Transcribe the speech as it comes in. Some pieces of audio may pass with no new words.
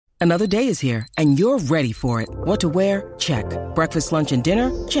Another day is here, and you're ready for it. What to wear? Check. Breakfast, lunch, and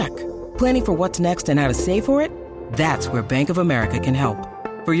dinner? Check. Planning for what's next and how to save for it? That's where Bank of America can help.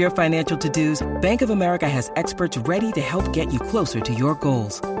 For your financial to-dos, Bank of America has experts ready to help get you closer to your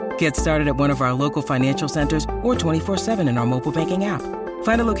goals. Get started at one of our local financial centers or 24/7 in our mobile banking app.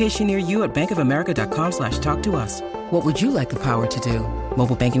 Find a location near you at bankofamerica.com/talktous. What would you like the power to do?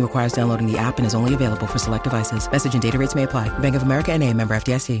 Mobile banking requires downloading the app and is only available for select devices. Message and data rates may apply. Bank of America N.A., member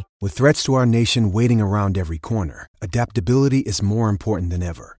FDIC. With threats to our nation waiting around every corner, adaptability is more important than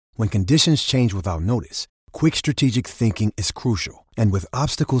ever. When conditions change without notice, quick strategic thinking is crucial. And with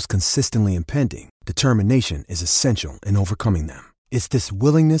obstacles consistently impending, determination is essential in overcoming them. It's this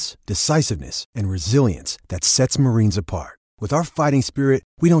willingness, decisiveness, and resilience that sets Marines apart. With our fighting spirit,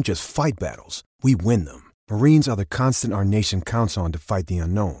 we don't just fight battles, we win them. Marines are the constant our nation counts on to fight the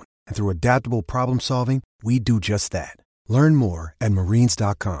unknown. And through adaptable problem solving, we do just that. Learn more at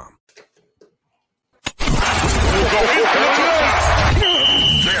marines.com.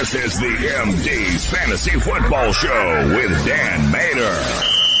 This is the MD's Fantasy Football Show with Dan Mater,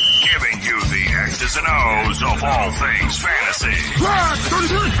 giving you the X's and O's of all things fantasy.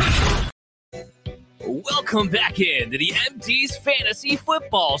 Welcome back in to the MD's Fantasy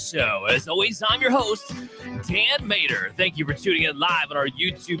Football Show. As always, I'm your host, Dan Mater. Thank you for tuning in live on our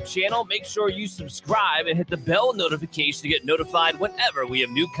YouTube channel. Make sure you subscribe and hit the bell notification to get notified whenever we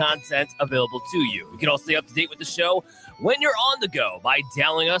have new content available to you. You can also stay up to date with the show when you're on the go by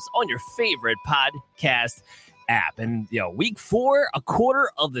downloading us on your favorite podcast app. And, week 4, a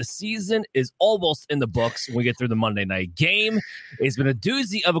quarter of the season is almost in the books when we get through the Monday night game. It's been a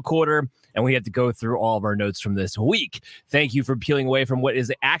doozy of a quarter, and we have to go through all of our notes from this week. Thank you for peeling away from what is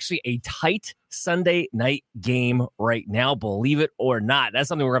actually a tight Sunday night game right now, believe it or not. That's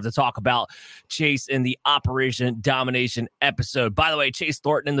something we're going to have to talk about, Chase, in the Operation Domination episode. By the way, Chase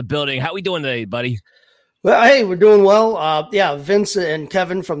Thornton in the building. How we doing today, buddy? Well, hey, we're doing well. Vince and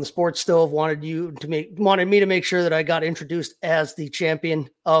Kevin from the Sports Stove wanted me to make sure that I got introduced as the champion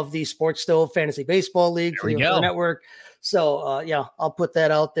of the Sports Stove Fantasy Baseball League for the network. So, I'll put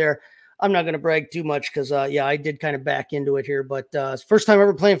that out there. I'm not going to brag too much because, I did kind of back into it here. But first time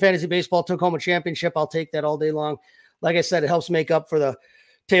ever playing fantasy baseball, took home a championship. I'll take that all day long. Like I said, it helps make up for the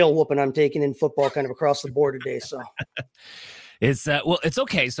tail whooping I'm taking in football kind of across the board today. So. It's it's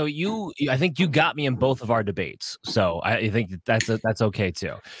okay. So I think you got me in both of our debates. So I think that's okay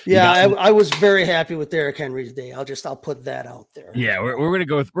too. Yeah, I was very happy with Derrick Henry's day. I'll put that out there. Yeah, we're gonna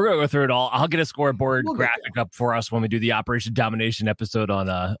go through it all. I'll get a scoreboard graphic up for us when we do the Operation Domination episode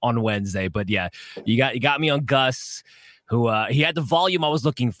on Wednesday. But yeah, you got me on Gus, who he had the volume I was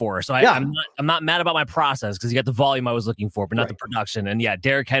looking for. So I'm not mad about my process because he got the volume I was looking for, but not the production. And yeah,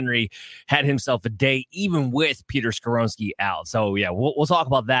 Derrick Henry had himself a day, even with Peter Skoronski out. So yeah, we'll talk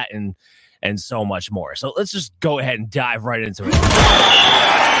about that and so much more. So let's just go ahead and dive right into it.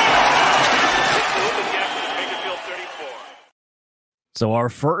 So our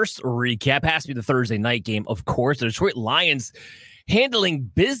first recap has to be the Thursday night game, of course. The Detroit Lions handling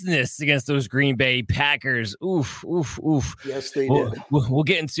business against those Green Bay Packers. Oof. Yes, they did. We'll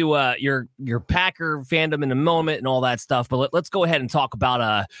get into your Packer fandom in a moment and all that stuff, but let's go ahead and talk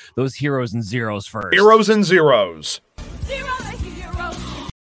about those heroes and zeros first. Heroes and zeros.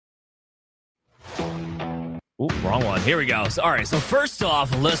 Ooh, wrong one. Here we go. So, all right, so first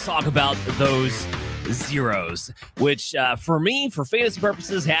off, let's talk about those zeros, which for me, for fantasy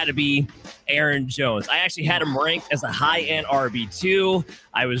purposes, had to be Aaron Jones. I actually had him ranked as a high-end RB2.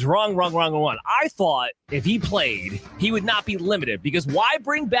 I was wrong on one. I thought if he played, he would not be limited, because why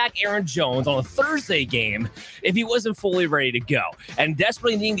bring back Aaron Jones on a Thursday game if he wasn't fully ready to go? And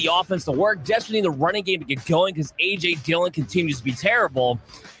desperately needing the offense to work, desperately needing the running game to get going because A.J. Dillon continues to be terrible,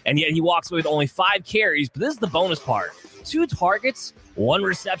 and yet he walks away with only 5 carries. But this is the bonus part. 2 targets, 1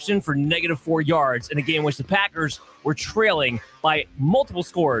 reception for -4 yards in a game in which the Packers were trailing by multiple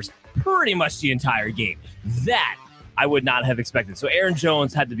scores pretty much the entire game. That I would not have expected. So Aaron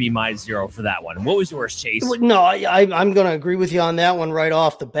Jones had to be my zero for that one. What was yours, Chase? No, I'm going to agree with you on that one right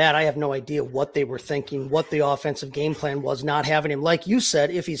off the bat. I have no idea what they were thinking, what the offensive game plan was, not having him. Like you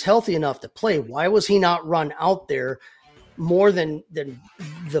said, if he's healthy enough to play, why was he not run out there more than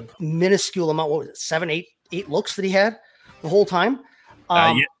the minuscule amount? What was it, 7, 8 looks that he had the whole time?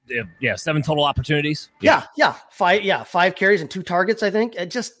 7 total opportunities. Yeah. 5 carries and 2 targets, I think.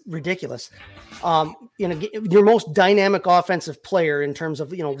 It's just ridiculous. Your most dynamic offensive player in terms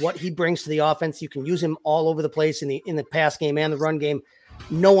of, what he brings to the offense. You can use him all over the place in the pass game and the run game.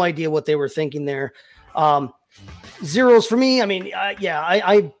 No idea what they were thinking there. Zeros for me. I mean,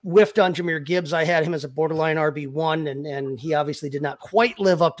 I whiffed on Jahmyr Gibbs. I had him as a borderline RB1, and he obviously did not quite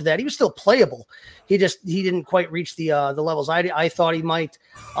live up to that. He was still playable. He didn't quite reach the levels I thought he might.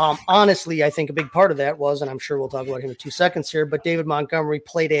 Honestly, I think a big part of that was, and I'm sure we'll talk about him in 2 seconds here, but David Montgomery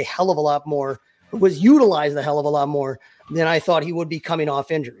played a hell of a lot more, was utilized a hell of a lot more than I thought he would be coming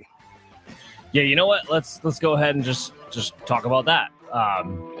off injury. Yeah, you know what? Let's go ahead and just talk about that.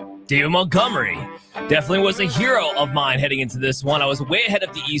 David Montgomery definitely was a hero of mine heading into this one. I was way ahead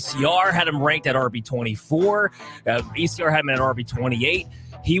of the ECR, had him ranked at RB24. ECR had him at RB28.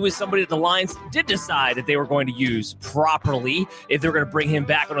 He was somebody that the Lions did decide that they were going to use properly if they were going to bring him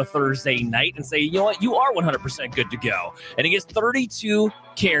back on a Thursday night and say, you know what, you are 100% good to go. And he gets 32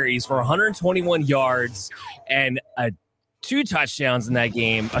 carries for 121 yards and three touchdowns in that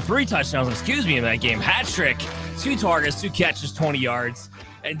game. In that game. Hat trick, 2 targets, 2 catches, 20 yards.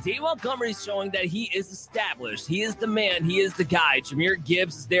 And Dave Montgomery's showing that he is established. He is the man. He is the guy. Jahmyr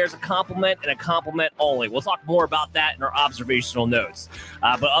Gibbs is there as a compliment and a compliment only. We'll talk more about that in our observational notes.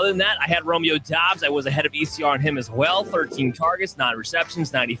 But other than that, I had Romeo Doubs. I was ahead of ECR on him as well. 13 targets, 9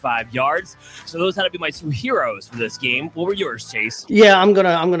 receptions, 95 yards. So those had to be my 2 heroes for this game. What were yours, Chase? Yeah, I'm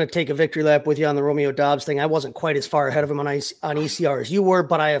gonna take a victory lap with you on the Romeo Doubs thing. I wasn't quite as far ahead of him on ECR as you were,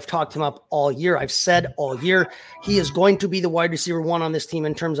 but I have talked him up all year. I've said all year he is going to be the wide receiver 1 on this team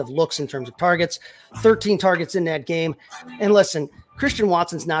in terms of looks, in terms of targets. 13 targets in that game. And listen, Christian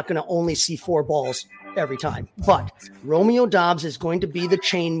Watson's not going to only see 4 balls every time, but Romeo Doubs is going to be the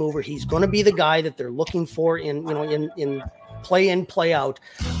chain mover. He's going to be the guy that they're looking for in play in, play out.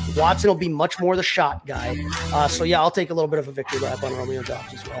 Watson will be much more the shot guy. So yeah, I'll take a little bit of a victory lap on Romeo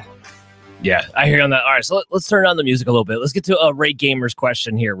Doubs as well. Yeah, I hear you on that. All right, so let's turn on the music a little bit. Let's get to a Ray Gamer's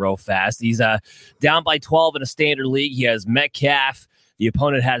question here real fast. He's down by 12 in a standard league. He has Metcalf. The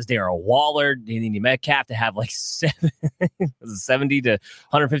opponent has Darren Waller. You need Metcalf to have like 70 to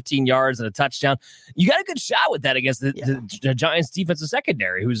 115 yards and a touchdown. You got a good shot with that against the Giants defensive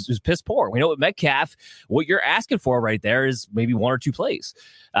secondary, who's piss poor. We know with Metcalf, what you're asking for right there is maybe 1 or 2 plays.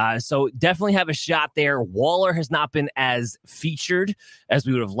 So definitely have a shot there. Waller has not been as featured as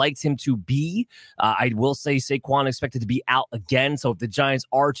we would have liked him to be. I will say Saquon expected to be out again. So if the Giants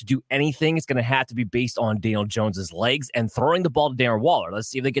are to do anything, it's going to have to be based on Daniel Jones's legs and throwing the ball to Darren Waller. Let's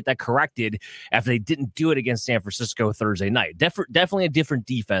see if they get that corrected after they didn't do it against San Francisco Thursday night. Definitely a different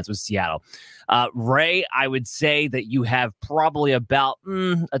defense with Seattle. Ray, I would say that you have probably about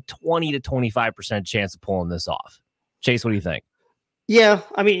a 20 to 25% chance of pulling this off. Chase, what do you think? Yeah,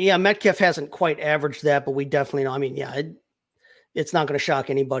 I mean, Metcalf hasn't quite averaged that, but we definitely know. I mean, it's not going to shock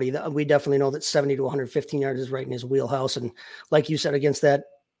anybody. We definitely know that 70 to 115 yards is right in his wheelhouse. And like you said, against that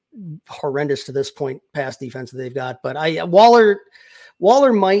horrendous to this point pass defense that they've got. But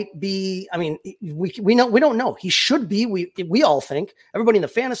Waller might be, I mean, we don't know. He should be, we all think, everybody in the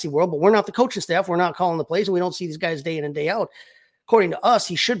fantasy world, but we're not the coaching staff. We're not calling the plays, and we don't see these guys day in and day out. According to us,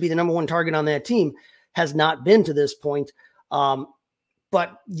 he should be the number 1 target on that team. Has not been to this point.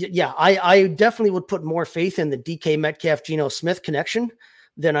 But yeah, I definitely would put more faith in the DK Metcalf, Geno Smith connection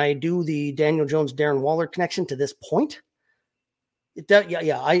than I do the Daniel Jones, Darren Waller connection to this point.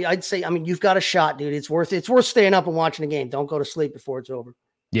 I'd say, I mean, you've got a shot, dude. It's worth staying up and watching the game. Don't go to sleep before it's over.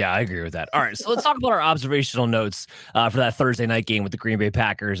 Yeah, I agree with that. All right, so let's talk about our observational notes for that Thursday night game with the Green Bay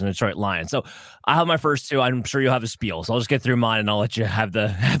Packers and Detroit Lions. So I have my first 2. I'm sure you'll have a spiel, so I'll just get through mine and I'll let you have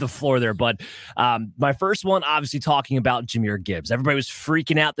the floor there. But my first one, obviously talking about Jahmyr Gibbs. Everybody was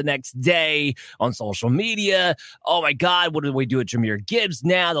freaking out the next day on social media. Oh my God, what do we do with Jahmyr Gibbs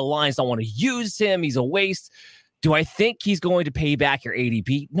now? The Lions don't want to use him. He's a waste. Do I think he's going to pay back your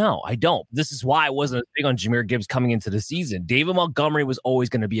ADP? No, I don't. This is why I wasn't big on Jahmyr Gibbs coming into the season. David Montgomery was always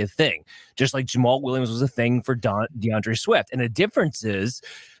going to be a thing, just like Jamal Williams was a thing for DeAndre Swift. And the difference is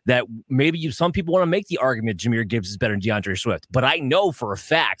that maybe some people want to make the argument Jahmyr Gibbs is better than DeAndre Swift. But I know for a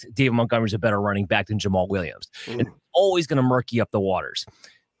fact David Montgomery's a better running back than Jamal Williams. And it's always going to murky up the waters.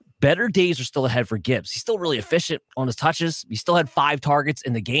 Better days are still ahead for Gibbs. He's still really efficient on his touches. He still had 5 targets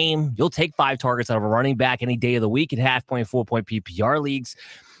in the game. You'll take 5 targets out of a running back any day of the week in half-point, full-point PPR leagues.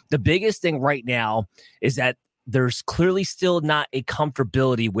 The biggest thing right now is that there's clearly still not a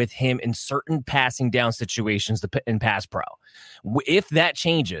comfortability with him in certain passing down situations in pass pro. If that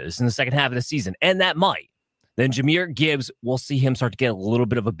changes in the second half of the season, and that might, then Jahmyr Gibbs, we'll see him start to get a little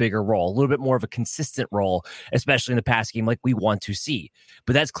bit of a bigger role, a little bit more of a consistent role, especially in the pass game like we want to see.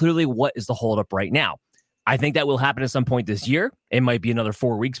 But that's clearly what is the holdup right now. I think that will happen at some point this year. It might be another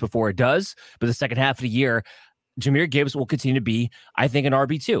 4 weeks before it does. But the second half of the year, Jahmyr Gibbs will continue to be, I think, an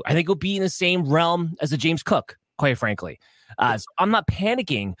RB2. I think he'll be in the same realm as a James Cook, quite frankly. So I'm not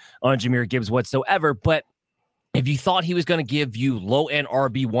panicking on Jahmyr Gibbs whatsoever, but If you thought he was going to give you low-end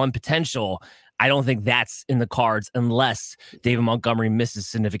RB1 potential, I don't think that's in the cards unless David Montgomery misses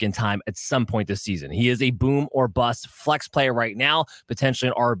significant time at some point this season. He is a boom or bust flex player right now, potentially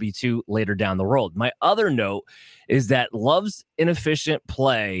an RB2 later down the road. My other note is that Love's inefficient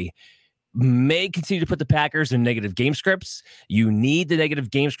play may continue to put the Packers in negative game scripts. You need the negative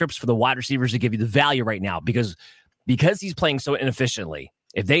game scripts for the wide receivers to give you the value right now because he's playing so inefficiently.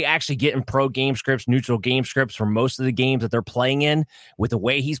 If they actually get in pro game scripts, neutral game scripts for most of the games that they're playing in with the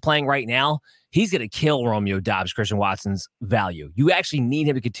way he's playing right now, he's going to kill Romeo Doubs, Christian Watson's value. You actually need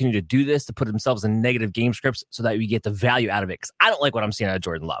him to continue to do this to put themselves in negative game scripts so that we get the value out of it. Because I don't like what I'm seeing out of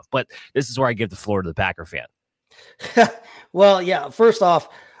Jordan Love, but this is where I give the floor to the Packer fan. Well, yeah, first off,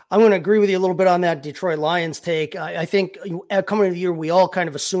 I'm going to agree with you a little bit on that Detroit Lions take. I think coming into the year, we all kind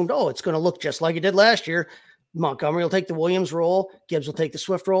of assumed, it's going to look just like it did last year. Montgomery will take the Williams role. Gibbs will take the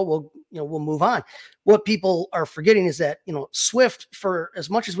Swift role. We'll move on. What people are forgetting is that, Swift, for as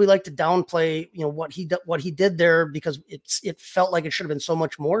much as we like to downplay, what he did there, because it felt like it should have been so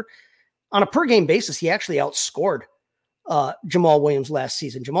much more on a per game basis. He actually outscored Jamal Williams last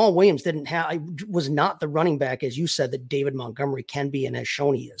season. Jamal Williams was not the running back, as you said, that David Montgomery can be and has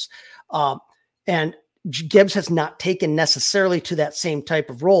shown he is. And Gibbs has not taken necessarily to that same type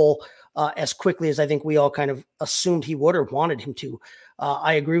of role as quickly as I think we all kind of assumed he would or wanted him to.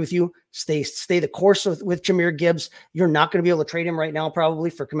 I agree with you. Stay the course with Jahmyr Gibbs. You're not going to be able to trade him right now, probably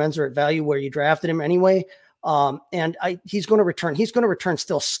for commensurate value where you drafted him anyway. And he's going to return. He's going to return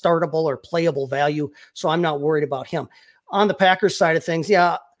still startable or playable value. So I'm not worried about him. On the Packers side of things,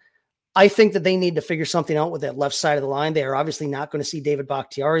 yeah, I think that they need to figure something out with that left side of the line. They are obviously not going to see David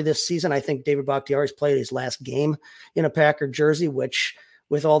Bakhtiari this season. I think David Bakhtiari's played his last game in a Packer jersey, which,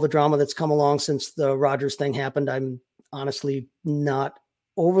 with all the drama that's come along since the Rodgers thing happened, I'm honestly not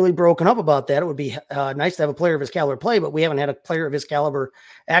overly broken up about that. It would be nice to have a player of his caliber play, but we haven't had a player of his caliber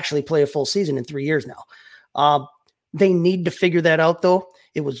actually play a full season in 3 years now. They need to figure that out, though.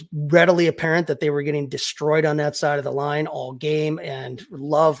 It was readily apparent that they were getting destroyed on that side of the line all game, and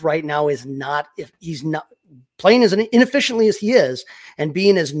Love right now is not, if he's not playing as inefficiently as he is and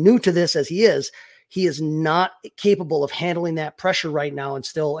being as new to this as he is not capable of handling that pressure right now and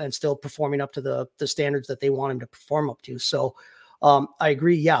still performing up to the standards that they want him to perform up to. So I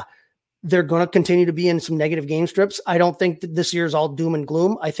agree. Yeah, they're going to continue to be in some negative game strips. I don't think that this year is all doom and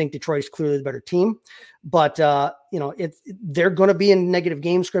gloom. I think Detroit's clearly the better team, but they're going to be in negative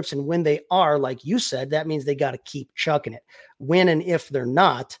game scripts. And when they are, like you said, that means they got to keep chucking it. When and if they're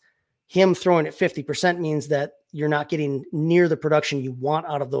not, him throwing at 50% means that you're not getting near the production you want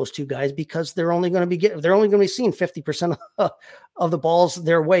out of those two guys, because they're only going to be seeing 50% of the balls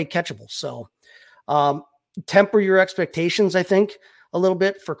their way catchable. So temper your expectations, I think, a little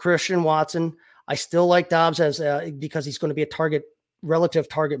bit for Christian Watson. I still like Dobbs because he's going to be a relative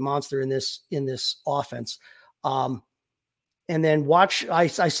target monster in this offense. And then I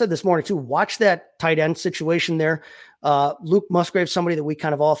said this morning too, watch that tight end situation there. Luke Musgrave, somebody that we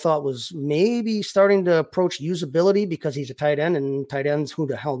kind of all thought was maybe starting to approach usability because he's a tight end, and tight ends, who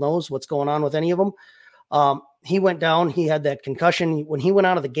the hell knows what's going on with any of them. He went down. He had that concussion. When he went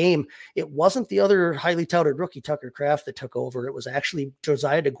out of the game, it wasn't the other highly touted rookie Tucker Kraft that took over. It was actually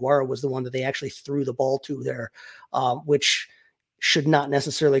Josiah DeGuara was the one that they actually threw the ball to there, which should not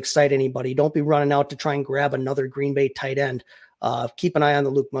necessarily excite anybody. Don't be running out to try and grab another Green Bay tight end. Keep an eye on the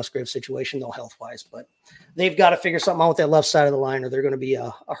Luke Musgrave situation, though, health-wise. But they've got to figure something out with that left side of the line, or they're going to be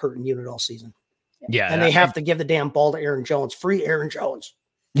a hurting unit all season. Yeah, and they have to give the damn ball to Aaron Jones. Free Aaron Jones.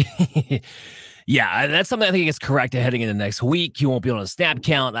 Yeah, that's something I think is corrected heading into next week. You won't be on a snap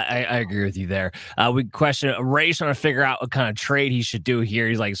count. I agree with you there. We question Ray's trying to figure out what kind of trade he should do here.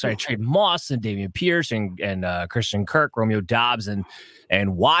 He's like, sorry, trade Moss and Dameon Pierce and Christian Kirk, Romeo Doubs and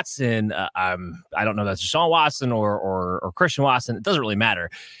Watson. I don't know if that's Deshaun Watson or Christian Watson. It doesn't really matter.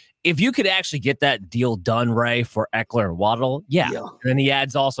 If you could actually get that deal done, Ray, for Eckler and Waddle, yeah. And then he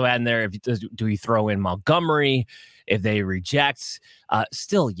also add in there, do we throw in Montgomery if they reject?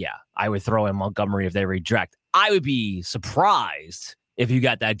 Still, yeah, I would throw in Montgomery if they reject. I would be surprised if you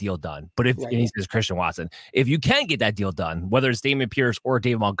got that deal done. But if and he says Christian Watson, if you can get that deal done, whether it's Dameon Pierce or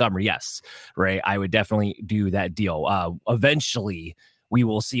David Montgomery, yes, Ray, I would definitely do that deal. Eventually, we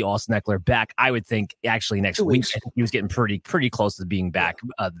will see Austin Eckler back. I would think actually next week. I think he was getting pretty close to being back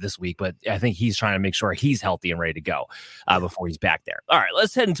this week, but I think he's trying to make sure he's healthy and ready to go before he's back there. All right,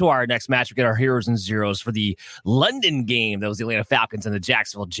 let's head into our next match. We get our heroes and zeros for the London game. That was the Atlanta Falcons and the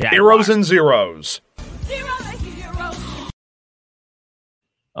Jacksonville Jaguars. Heroes and zeros.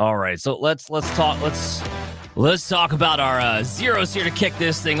 All right, so let's talk about our zeros here to kick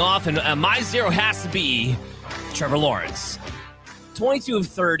this thing off, and my zero has to be Trevor Lawrence, 22 of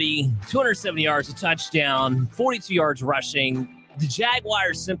 30, 270 yards, a touchdown, 42 yards rushing. The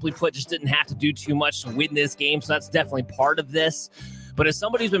Jaguars, simply put, just didn't have to do too much to win this game, so that's definitely part of this. But as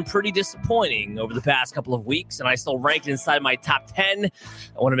somebody who's been pretty disappointing over the past couple of weeks, and I still ranked inside my top 10, I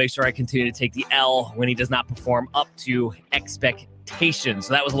want to make sure I continue to take the L when he does not perform up to expectations.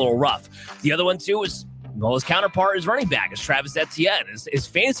 So that was a little rough. The other one, too, was, well, his counterpart is running back, is Travis Etienne. His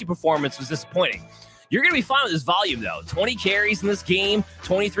fantasy performance was disappointing. You're going to be fine with this volume, though. 20 carries in this game,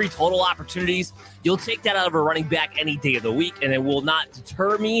 23 total opportunities. You'll take that out of a running back any day of the week, and it will not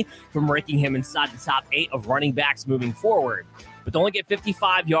deter me from ranking him inside the top 8 of running backs moving forward. But to only get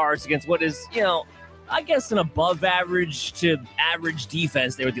 55 yards against what is, I guess an above average to average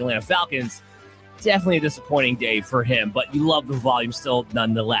defense there with the Atlanta Falcons, definitely a disappointing day for him. But you love the volume still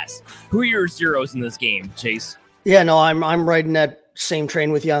nonetheless. Who are your zeros in this game, Chase? Yeah, no, I'm riding that same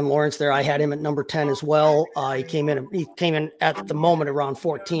train with you on Lawrence there. I had him at number 10 as well. He came in at the moment around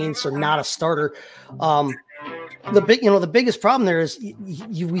 14, so not a starter. The biggest problem there is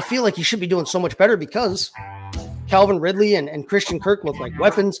we feel like you should be doing so much better because Calvin Ridley and Christian Kirk look like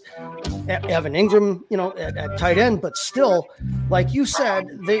weapons. Evan Ingram, at tight end, but still, like you said,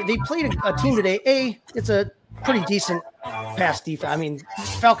 they played a team today. It's a pretty decent pass defense. I mean,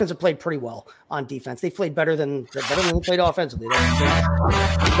 Falcons have played pretty well on defense. They played better than they played offensively.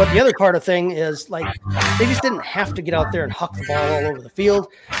 But the other part of the thing is, like, they just didn't have to get out there and huck the ball all over the field.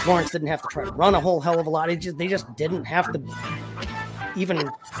 Lawrence didn't have to try to run a whole hell of a lot. They just didn't have to even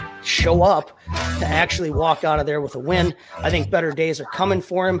show up to actually walk out of there with a win. I think better days are coming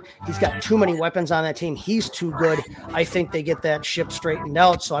for him. He's got too many weapons on that team. He's too good. I think they get that ship straightened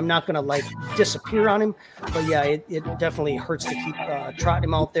out, so I'm not going to disappear on him. But yeah, it definitely hurts to keep trotting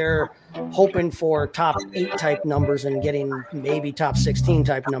him out there, hoping for top 8 type numbers and getting maybe top 16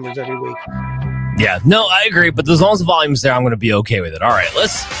 type numbers every week. Yeah, no, I agree. But as long as the volume's there, I'm going to be okay with it. All right,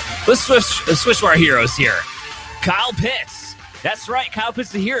 let's switch to our heroes here. Kyle Pitts. That's right, Kyle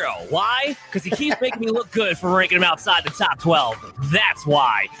Pitts the hero. Why? Because he keeps making me look good for ranking him outside the top 12. That's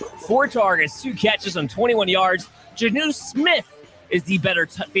why. 4 targets, 2 catches on 21 yards. Jonnu Smith is the better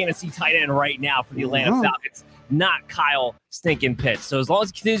fantasy tight end right now for the Atlanta Falcons, not Kyle stinking Pitts. So as long as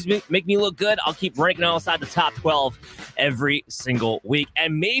he continues to make me look good, I'll keep ranking him outside the top 12 every single week,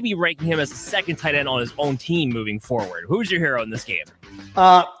 and maybe ranking him as a second tight end on his own team moving forward. Who's your hero in this game?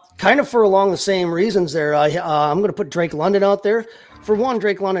 Kind of for along the same reasons there. I'm going to put Drake London out there. For one,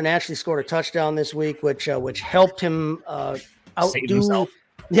 Drake London actually scored a touchdown this week, which helped him outdo.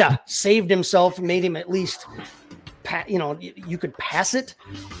 Saved himself, made him at least, you could pass it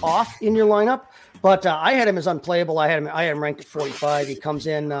off in your lineup. But I had him as unplayable. I had him ranked at 45. He comes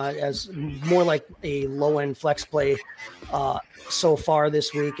in as more like a low-end flex play so far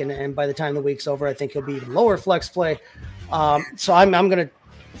this week, and by the time the week's over, I think he'll be even lower flex play. So I'm going to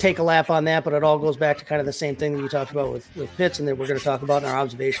take a lap on that, but it all goes back to kind of the same thing that you talked about with Pitts, and that we're going to talk about in our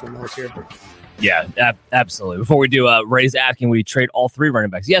observational notes here. Yeah, absolutely. Before we do, Ray's asking, we trade all 3 running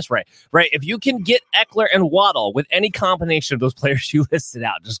backs. Yes, Ray. Right. If you can get Eckler and Waddle with any combination of those players you listed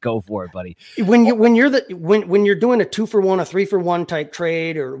out, just go for it, buddy. When you're doing a 2-for-1, a 3-for-1 type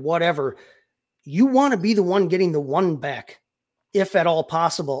trade or whatever, you want to be the one getting the one back, if at all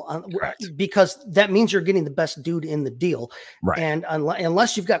possible, because that means you're getting the best dude in the deal. Right. And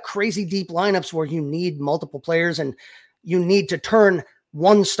unless you've got crazy deep lineups where you need multiple players and you need to turn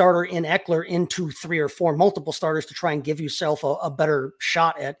one starter in Eckler into 3 or 4 multiple starters to try and give yourself a better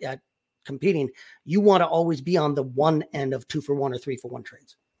shot at competing, you want to always be on the one end of 2-for-1 or 3-for-1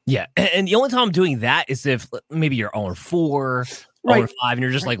 trades. Yeah. And the only time I'm doing that is if maybe you're 0-4, right. 0-5, and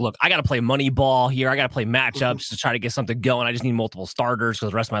you're just like, look, I got to play money ball here. I got to play matchups to try to get something going. I just need multiple starters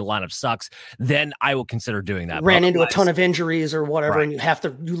because the rest of my lineup sucks. Then I will consider doing that. Ran into a ton of injuries or whatever, right.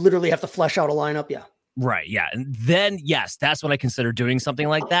 And you literally have to flesh out a lineup. Yeah. Right. Yeah. And then, yes, that's when I consider doing something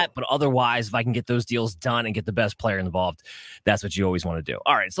like that. But otherwise, if I can get those deals done and get the best player involved, that's what you always want to do.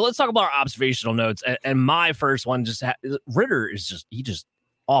 All right. So let's talk about our observational notes. And my first one, Ritter is he just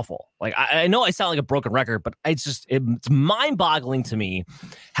awful. Like, I know I sound like a broken record, but it's mind-boggling to me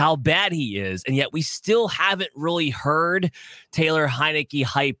how bad he is, and yet we still haven't really heard Taylor Heineke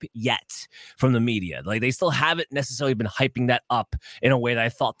hype yet from the media. Like, they still haven't necessarily been hyping that up in a way that I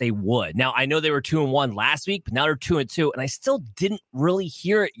thought they would. Now, I know they were 2-1 last week, but now they're 2-2, and I still didn't really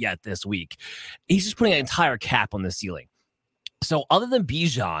hear it yet this week. He's just putting an entire cap on the ceiling. So other than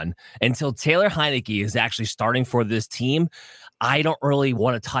Bijan, until Taylor Heineke is actually starting for this team, I don't really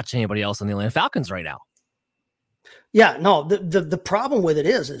want to touch anybody else on the Atlanta Falcons right now. Yeah, no, the problem with it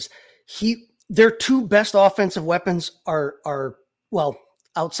is their 2 best offensive weapons are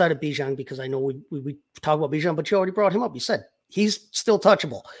outside of Bijan, because I know we talk about Bijan, but you already brought him up. You said he's still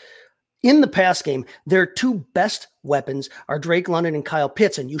touchable. In the pass game, their two best weapons are Drake London and Kyle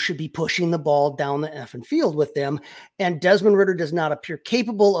Pitts, and you should be pushing the ball down the effing field with them. And Desmond Ridder does not appear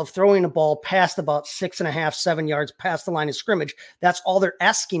capable of throwing a ball past about 6.5, 7 yards past the line of scrimmage. That's all they're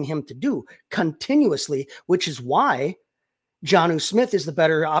asking him to do continuously, which is why Jonnu Smith is the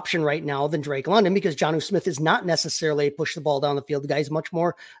better option right now than Drake London, because Jonnu Smith is not necessarily a push the ball down the field. The guy's much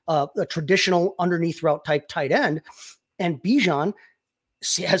more a traditional underneath route type tight end. And Bijan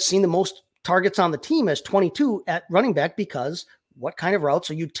has seen the most targets on the team as 22 at running back, because what kind of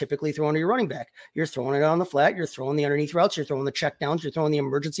routes are you typically throwing to your running back? You're throwing it on the flat, you're throwing the underneath routes, you're throwing the check downs, you're throwing the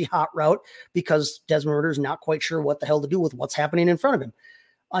emergency hot route, because Desmond Ridder is not quite sure what the hell to do with what's happening in front of him.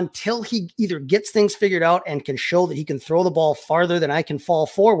 Until he either gets things figured out and can show that he can throw the ball farther than I can fall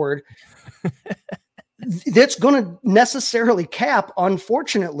forward, that's going to necessarily cap,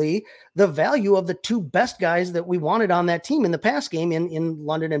 unfortunately, the value of the two best guys that we wanted on that team in the pass game in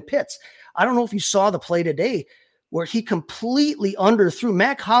London and Pitts. I don't know if you saw the play today where he completely underthrew.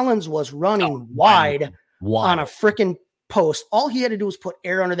 Mac Hollins was running wide on a freaking post. All he had to do was put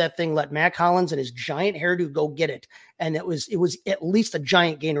air under that thing, let Mac Hollins and his giant hairdo go get it. And it was at least a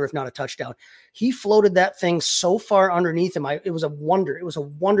giant gainer, if not a touchdown. He floated that thing so far underneath him. It was a wonder. It was a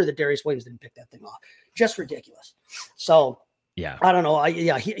wonder that Darius Williams didn't pick that thing off. Just ridiculous. So yeah, I don't know.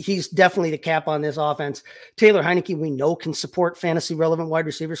 He's definitely the cap on this offense. Taylor Heineke, we know, can support fantasy relevant wide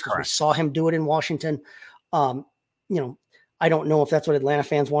receivers, because we saw him do it in Washington. I don't know if that's what Atlanta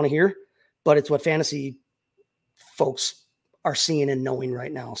fans want to hear, but it's what fantasy folks are seeing and knowing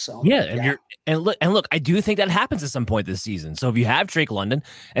right now. So look, I do think that happens at some point this season. So if you have Drake London,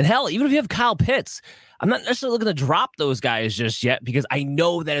 and hell, even if you have Kyle Pitts, I'm not necessarily looking to drop those guys just yet, because I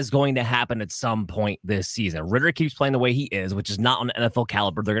know that is going to happen at some point this season. Ridder keeps playing the way he is, which is not on NFL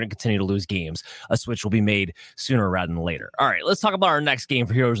caliber. They're going to continue to lose games. A switch will be made sooner rather than later. All right, let's talk about our next game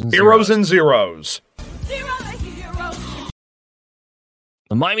for Heroes and Zeros. Heroes and Zeros.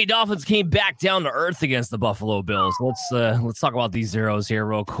 The Miami Dolphins came back down to earth against the Buffalo Bills. Let's talk about these zeros here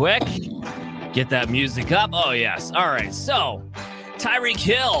real quick. Get that music up. Oh, yes. All right, so Tyreek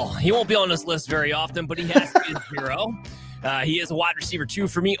Hill, he won't be on this list very often, but he has to be a hero. He is a wide receiver 2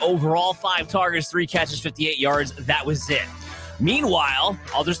 for me overall. 5 targets, 3 catches, 58 yards. That was it. Meanwhile,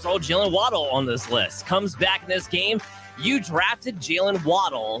 I'll just throw Jalen Waddle on this list. Comes back in this game. You drafted Jalen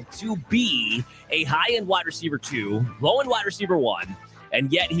Waddle to be a high-end wide receiver 2, low-end wide receiver 1,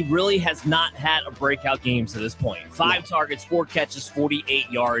 and yet he really has not had a breakout game to this point. 5 targets, 4 catches,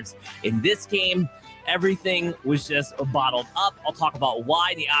 48 yards. In this game, everything was just bottled up. I'll talk about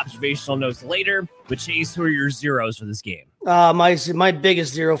why, the observational notes later. But Chase, who are your zeros for this game? My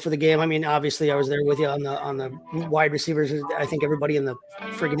biggest zero for the game. I mean, obviously, I was there with you on the wide receivers. I think everybody in the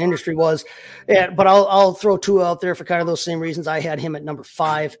friggin' industry was. Yeah, but I'll throw 2 out there for kind of those same reasons. I had him at number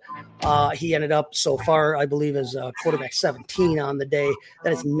 5. He ended up so far, I believe, as quarterback 17 on the day.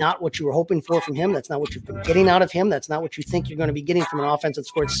 That is not what you were hoping for from him. That's not what you've been getting out of him. That's not what you think you're going to be getting from an offense that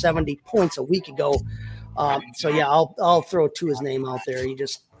scored 70 points a week ago. So yeah, I'll throw his name out there. He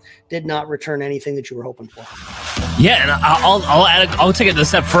just did not return anything that you were hoping for. Yeah, and I'll take it a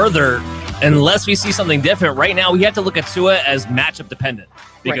step further. Unless we see something different, right now we have to look at Tua as matchup dependent,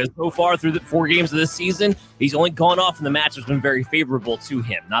 because so far through the 4 games of this season, he's only gone off and the match has been very favorable to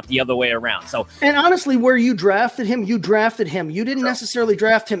him, not the other way around. So, and honestly, where you drafted him. You didn't necessarily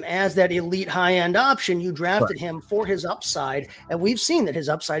draft him as that elite high-end option. You drafted him for his upside, and we've seen that his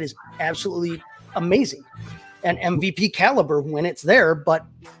upside is absolutely amazing and MVP caliber when it's there, but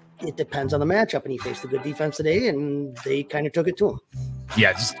it depends on the matchup, and he faced a good defense today, and they kind of took it to him.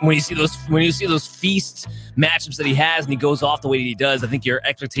 Yeah, just when you see those feast matchups that he has, and he goes off the way that he does, I think your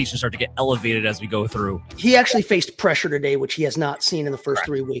expectations start to get elevated as we go through. He actually faced pressure today, which he has not seen in the first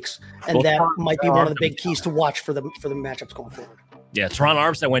 3 weeks, and that might be one of the big keys to watch for the matchups going forward. Yeah, Teron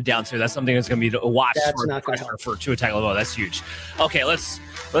Armstead went down too. That's something that's going to be a watch for Tua Tagovailoa. That's huge. Okay, let's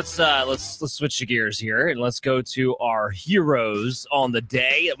switch gears here and let's go to our heroes on the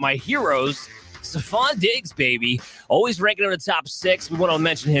day. My heroes, Stephon Diggs, baby, always ranking in the top 6. We want to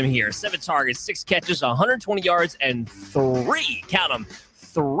mention him here. 7 targets, 6 catches, 120 yards, and 3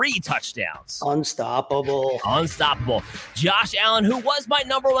 touchdowns. Unstoppable. Josh Allen, who was my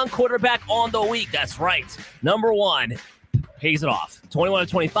number 1 quarterback on the week. That's right, number 1. Pays it off. 21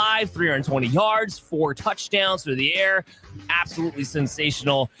 to 25, 320 yards, 4 touchdowns through the air. Absolutely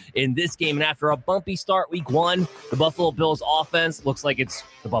sensational in this game. And after a bumpy start week 1, the Buffalo Bills offense looks like it's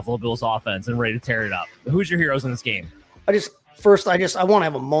the Buffalo Bills offense and ready to tear it up. Who's your heroes in this game? First, I want to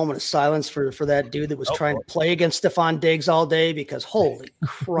have a moment of silence for that dude that was trying to play against Stephon Diggs all day, because holy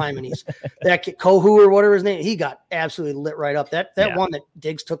criminies, that kid, Kohu or whatever his name, he got absolutely lit right up. That one that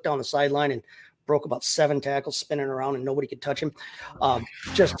Diggs took down the sideline and broke about 7 tackles spinning around and nobody could touch him.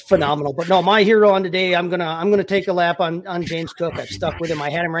 Just phenomenal. But no, my hero on today, I'm gonna take a lap on James Cook. I've stuck with him. I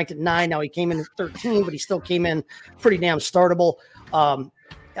had him ranked at 9. Now he came in at 13, but he still came in pretty damn startable.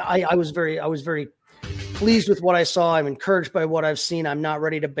 I was very pleased with what I saw. I'm encouraged by what I've seen. I'm not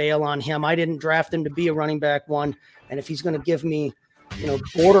ready to bail on him. I didn't draft him to be a running back 1. And if he's going to give me,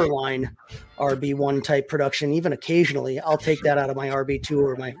 borderline RB1 type production, even occasionally, I'll take that out of my RB2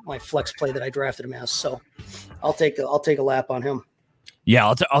 or my flex play that I drafted him as. So I'll take a lap on him.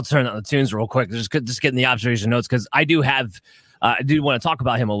 Yeah, I'll turn on the tunes real quick. Just getting the observation notes, because I do want to talk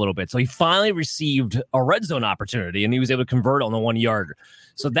about him a little bit. So he finally received a red zone opportunity, and he was able to convert on the 1-yarder.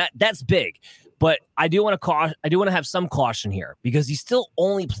 So that's big. But I do want to have some caution here, because he still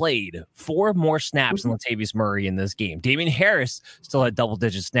only played 4 more snaps than Latavius Murray in this game. Damian Harris still had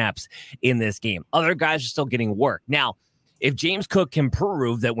double-digit snaps in this game. Other guys are still getting work. Now, if James Cook can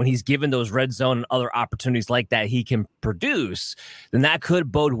prove that when he's given those red zone and other opportunities like that, he can produce, then that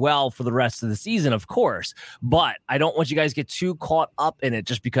could bode well for the rest of the season, of course. But I don't want you guys to get too caught up in it,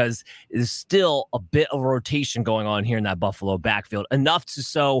 just because there's still a bit of rotation going on here in that Buffalo backfield. Enough to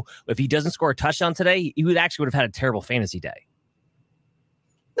so if he doesn't score a touchdown today, he would have had a terrible fantasy day.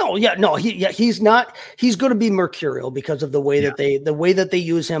 He's not. He's going to be mercurial because of the way that they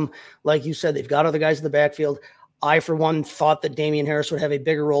use him. Like you said, they've got other guys in the backfield. I, for one, thought that Damian Harris would have a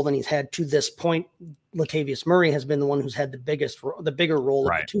bigger role than he's had to this point. Latavius Murray has been the one who's had the bigger role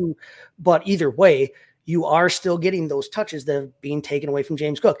of the two. But either way, you are still getting those touches that are being taken away from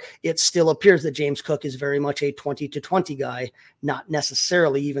James Cook. It still appears that James Cook is very much a 20-20 guy, not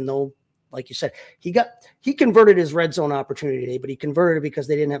necessarily, even though, like you said, he converted his red zone opportunity today, but he converted it because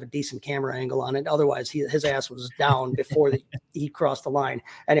they didn't have a decent camera angle on it. Otherwise, his ass was down before he crossed the line,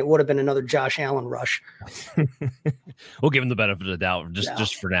 and it would have been another Josh Allen rush. We'll give him the benefit of the doubt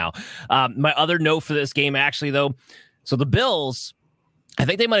just for now. My other note for this game, actually, though, so the Bills, I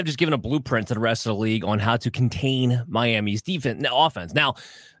think they might have just given a blueprint to the rest of the league on how to contain Miami's offense. Now,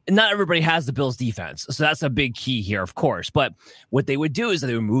 not everybody has the Bills defense, so that's a big key here, of course. But what they would do is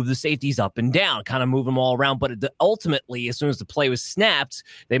they would move the safeties up and down, kind of move them all around. But ultimately, as soon as the play was snapped,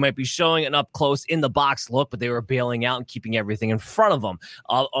 they might be showing an up close in the box look, but they were bailing out and keeping everything in front of them.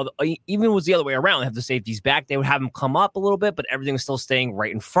 Even if it was the other way around, they have the safeties back, they would have them come up a little bit, but everything was still staying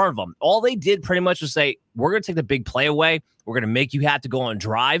right in front of them. All they did pretty much was say, we're going to take the big play away. We're going to make you have to go on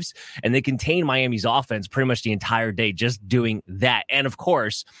drives, and they contained Miami's offense pretty much the entire day just doing that. And of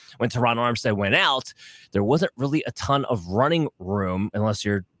course, when Teron Armstead went out, there wasn't really a ton of running room unless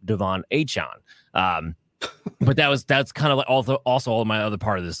you're Devon Achane. But that's kind of like also all my other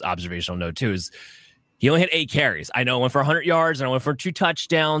part of this observational note too is he only had 8 carries. I know it went for 100 yards and I went for 2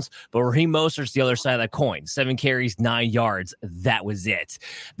 touchdowns, but Raheem Mostert's the other side of that coin. 7 carries, 9 yards. That was it.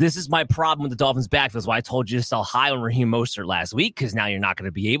 This is my problem with the Dolphins' backfield. That's why I told you to sell high on Raheem Mostert last week, because now you're not going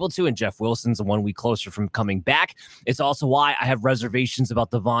to be able to, and Jeff Wilson's 1 week closer from coming back. It's also why I have reservations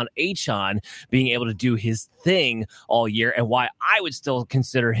about Devon Achane being able to do his thing all year, and why I would still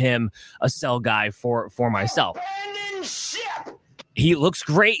consider him a sell guy for myself. He looks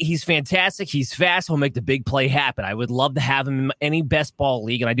great. He's fantastic. He's fast. He'll make the big play happen. I would love to have him in any best ball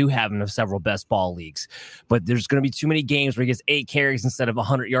league, and I do have him in several best ball leagues. But there's going to be too many games where he gets 8 carries instead of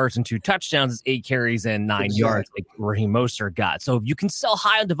 100 yards and 2 touchdowns. It's 8 carries and 9 yards like Raheem Mostert got. So if you can sell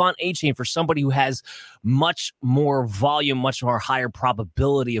high on Devon Achane for somebody who has much more volume, much more higher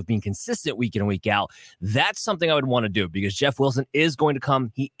probability of being consistent week in and week out, that's something I would want to do, because Jeff Wilson is going to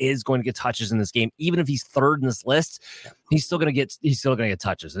come. He is going to get touches in this game. Even if he's third in this list, he's still going to get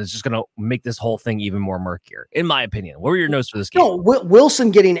touches. And it's just going to make this whole thing even more murkier, in my opinion. What were your notes for this game? No,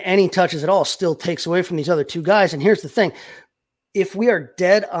 Wilson getting any touches at all still takes away from these other 2 guys. And here's the thing. If we are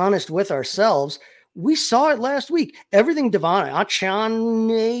dead honest with ourselves, we saw it last week. Everything Devon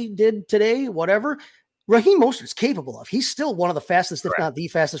Achane did today, whatever, Raheem Mostert is capable of. He's still one of the fastest, if not the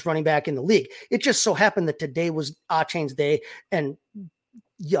fastest running back in the league. It just so happened that today was Achane's day, and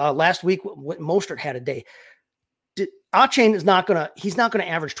last week Mostert had a day. Achane is not going to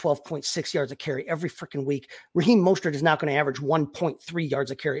average 12.6 yards a carry every freaking week. Raheem Mostert is not going to average 1.3 yards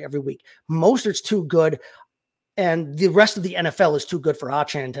a carry every week. Mostert's too good, and the rest of the NFL is too good for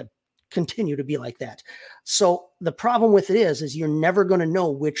Achane to continue to be like that. So the problem with it is you're never going to know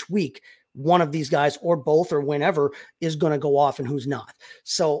which week one of these guys, or both, or whenever, is going to go off and who's not.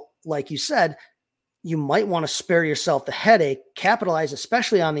 So like you said, you might want to spare yourself the headache, capitalize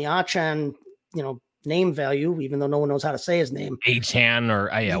especially on the Achane, name value, even though no one knows how to say his name. A-Chan or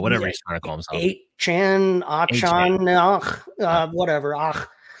whatever he's trying to call himself. A-Chan, Ah-Chan, whatever.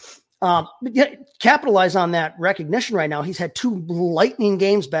 Capitalize on that recognition right now. He's had 2 lightning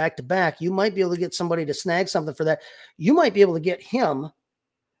games back to back. You might be able to get somebody to snag something for that. You might be able to get him,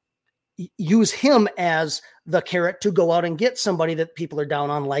 use him as the carrot to go out and get somebody that people are down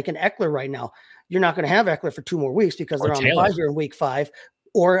on, like an Eckler right now. You're not going to have Eckler for 2 more weeks because they're on the 5 here in week 5,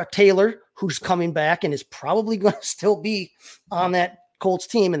 or a Taylor who's coming back and is probably going to still be on that Colts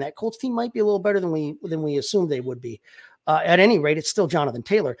team. And that Colts team might be a little better than we assumed they would be. At any rate, it's still Jonathan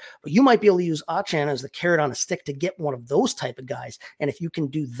Taylor, but you might be able to use A-Chan as the carrot on a stick to get one of those type of guys. And if you can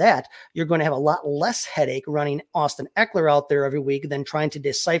do that, you're going to have a lot less headache running Austin Eckler out there every week than trying to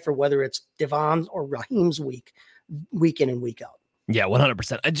decipher whether it's Devon's or Raheem's week in and week out. Yeah,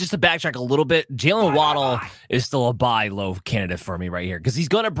 100%. Just to backtrack a little bit, Jalen Waddle is still a buy low candidate for me right here because he's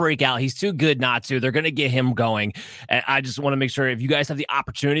going to break out. He's too good not to. They're going to get him going. And I just want to make sure if you guys have the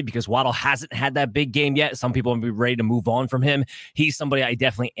opportunity, because Waddle hasn't had that big game yet, some people will be ready to move on from him. He's somebody I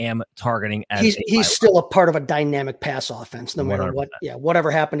definitely am targeting. He's still a part of a dynamic pass offense, no matter 100%. What. Yeah,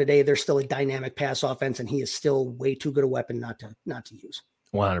 whatever happened today, there's still a dynamic pass offense, and he is still way too good a weapon not to use.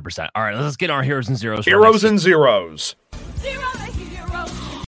 100%. All right, let's get our heroes and zeros. Heroes and zeros.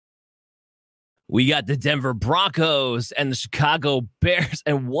 We got the Denver Broncos and the Chicago Bears,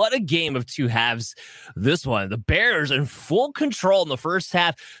 and what a game of 2 halves this one. The Bears in full control in the first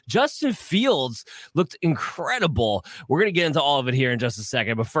half. Justin Fields looked incredible. We're going to get into all of it here in just a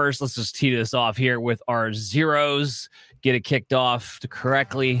second, but first, let's just tee this off here with our zeros. Get it kicked off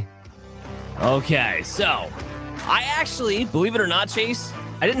correctly. Okay, so I actually, believe it or not, Chase,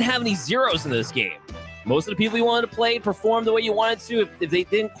 I didn't have any zeros in this game. Most of the people you wanted to play performed the way you wanted to. If they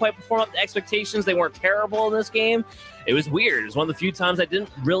didn't quite perform up to expectations, they weren't terrible in this game. It was weird. It was one of the few times I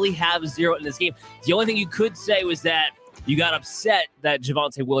didn't really have a zero in this game. The only thing you could say was that you got upset that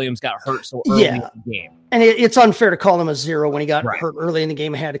Javonte Williams got hurt so early in the game. And it's unfair to call him a zero when he got hurt early in the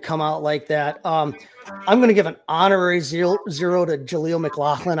game and had to come out like that. I'm going to give an honorary zero to Jaleel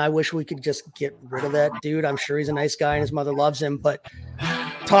McLaughlin. I wish we could just get rid of that dude. I'm sure he's a nice guy and his mother loves him, but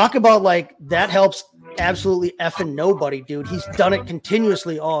talk about like that helps absolutely effing nobody, dude. He's done it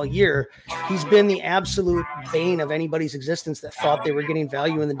continuously all year. He's been the absolute bane of anybody's existence that thought they were getting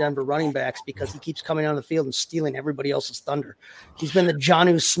value in the Denver running backs because he keeps coming on the field and stealing everybody else's thunder. He's been the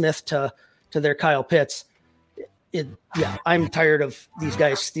Jonnu Smith to their Kyle Pitts. I'm tired of these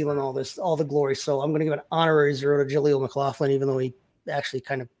guys stealing all the glory. So I'm going to give an honorary zero to Jaleel McLaughlin, even though he actually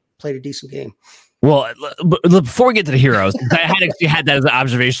kind of played a decent game. Well, before we get to the heroes, I had that as an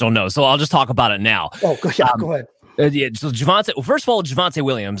observational note, so I'll just talk about it now. Oh, go ahead. So first of all, Javonte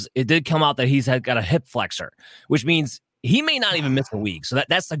Williams, it did come out that he's got a hip flexor, which means he may not even miss a week. So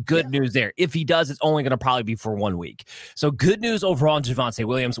that's the good news there. If he does, it's only going to probably be for 1 week. So good news overall on Javonte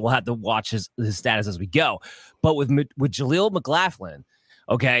Williams. We'll have to watch his status as we go. But with Jaleel McLaughlin,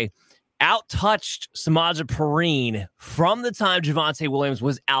 okay, out-touched Samaje Perine from the time Javonte Williams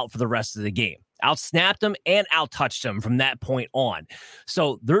was out for the rest of the game. Out-snapped him and out-touched him from that point on.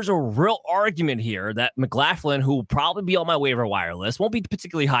 So there's a real argument here that McLaughlin, who will probably be on my waiver wire list, won't be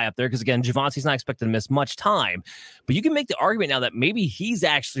particularly high up there because, again, Javonte's not expected to miss much time. But you can make the argument now that maybe he's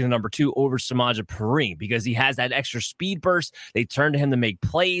actually the number 2 over Samaje Perine because he has that extra speed burst. They turned to him to make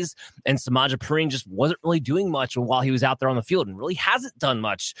plays, and Samaje Perine just wasn't really doing much while he was out there on the field and really hasn't done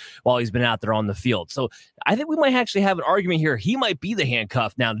much while he's been out there on the field. So I think we might actually have an argument here. He might be the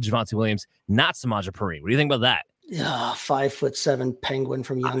handcuff now to Javonte Williams, not Samaje Perine. What do you think about that? 5'7" Penguin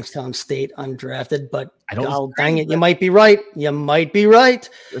from Youngstown State, undrafted, but dang it, you might be right.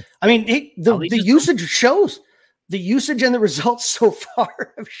 I mean, the usage shows. The usage and the results so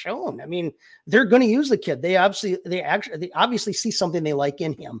far have shown. I mean, they're going to use the kid. They obviously see something they like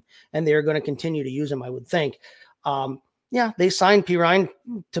in him, and they're going to continue to use him, I would think. They signed Perine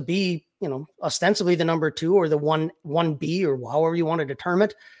to be, ostensibly the number 2 or the 1B or however you want to determine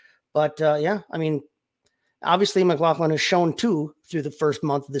it. But I mean, obviously McLaughlin has shown too through the first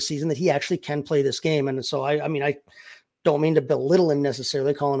month of the season that he actually can play this game. And so I don't mean to belittle him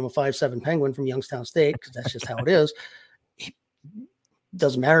necessarily, calling him a 5'7" Penguin from Youngstown State, because that's just how it is. It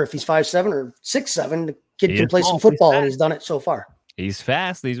doesn't matter if he's 5'7" or 6'7", the kid can play some football, and he's done it so far. He's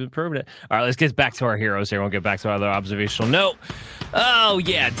fast. He's been proving it. All right, let's get back to our heroes here. We'll get back to our other observational note. Oh,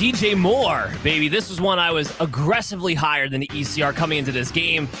 yeah, DJ Moore, baby. This was one I was aggressively higher than the ECR coming into this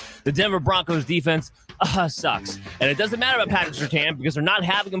game. The Denver Broncos defense sucks. And it doesn't matter about Patrick Surtain because they're not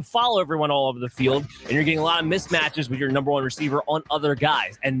having him follow everyone all over the field, and you're getting a lot of mismatches with your number one receiver on other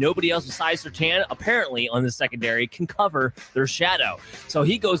guys. And nobody else besides Surtain, apparently, on the secondary can cover their shadow. So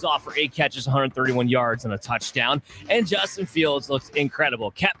he goes off for 8 catches, 131 yards, and a touchdown. And Justin Fields looks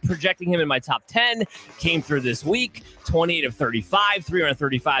incredible. Kept projecting him in my top 10. Came through this week, 28 of 35,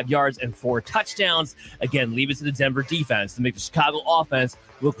 335 yards, and 4 touchdowns. Again, leave it to the Denver defense to make the Chicago offense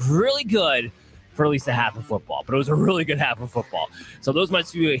look really good for at least a half of football. But it was a really good half of football. So those are my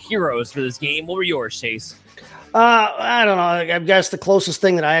 2 heroes for this game. What were yours, Chase? I don't know. I guess the closest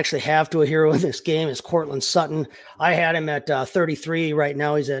thing that I actually have to a hero in this game is Cortland Sutton. I had him at 33. Right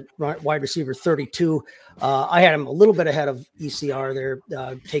now he's at wide receiver 32. I had him a little bit ahead of ECR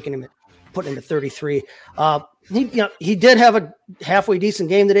there, putting him to 33. He did have a halfway decent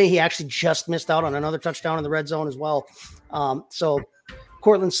game today. He actually just missed out on another touchdown in the red zone as well. So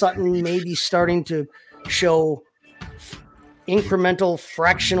Cortland Sutton may be starting to show incremental,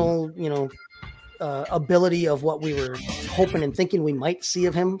 fractional, ability of what we were hoping and thinking we might see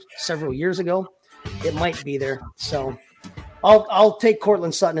of him several years ago. It might be there. So I'll take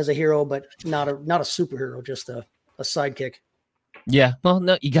Cortland Sutton as a hero, but not a superhero, just a sidekick. Yeah, well,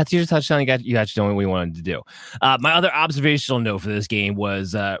 no, you got to your touchdown. You got doing what we wanted to do. My other observational note for this game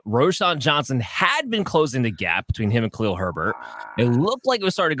was Roschon Johnson had been closing the gap between him and Khalil Herbert. It looked like it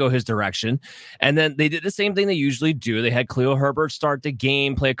was starting to go his direction, and then they did the same thing they usually do. They had Khalil Herbert start the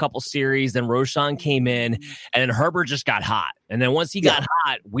game, play a couple series, then Roschon came in, and then Herbert just got hot. And then once he got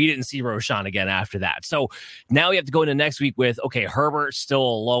hot, we didn't see Roschon again after that. So now we have to go into next week with, okay, Herbert still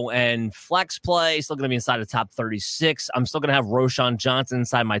a low-end flex play, still going to be inside the top 36. I'm still going to have Roschon Johnson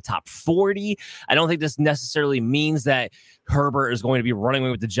inside my top 40. I don't think this necessarily means that Herbert is going to be running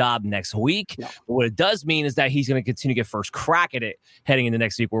away with the job next week. No. But what it does mean is that he's going to continue to get first crack at it heading into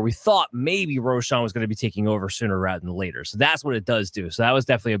next week, where we thought maybe Roschon was going to be taking over sooner rather than later. So that's what it does do. So that was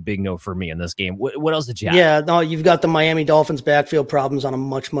definitely a big no for me in this game. What else did you have? Yeah, no, you've got the Miami Dolphins backfield problems on a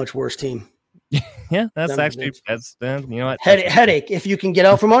much, much worse team. Yeah, that's you know what? Headache. If you can get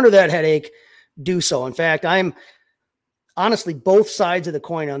out from under that headache, do so. In fact, I'm honestly both sides of the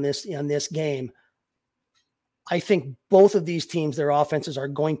coin on this game. I think both of these teams, their offenses are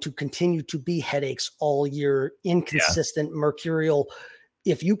going to continue to be headaches all year, inconsistent, mercurial.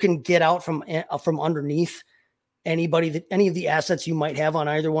 If you can get out from underneath any of the assets you might have on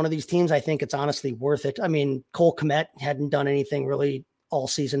either one of these teams, I think it's honestly worth it. I mean, Cole Kmet hadn't done anything really all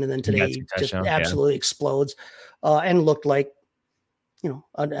season, and then today he just absolutely explodes and looked like an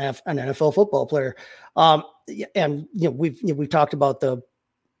NFL football player. And we've talked about the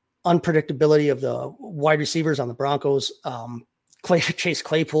unpredictability of the wide receivers on the Broncos. Chase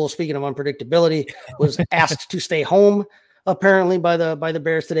Claypool, speaking of unpredictability, was asked to stay home apparently by the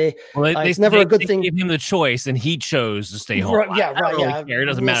Bears today. Well, it's never a good thing. They gave him the choice, and he chose to stay home. Right, yeah, right. Really care. It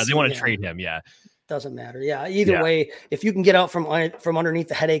doesn't matter. They want to trade him. Yeah. Doesn't matter. Yeah. Either way, if you can get out from underneath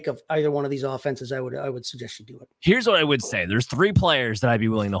the headache of either one of these offenses, I would suggest you do it. Here's what I would say. There's 3 players that I'd be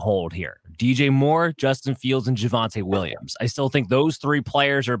willing to hold here: DJ Moore, Justin Fields, and Javonte Williams. I still think those 3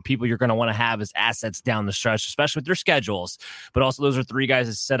 players are people you're going to want to have as assets down the stretch, especially with their schedules. But also those are 3 guys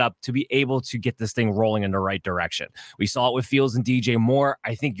that set up to be able to get this thing rolling in the right direction. We saw it with Fields and DJ Moore.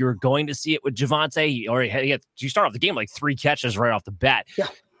 I think you're going to see it with Javonte. You start off the game like 3 catches right off the bat. Yeah.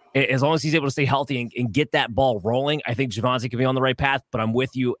 As long as he's able to stay healthy and get that ball rolling, I think Javonte can be on the right path. But I'm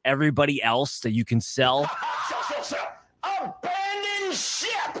with you. Everybody else that you can sell, abandon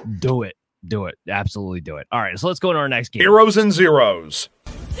ship. Do it. Absolutely do it. All right, so let's go to our next game. Heroes and zeros.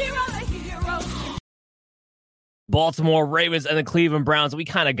 Baltimore Ravens and the Cleveland Browns. We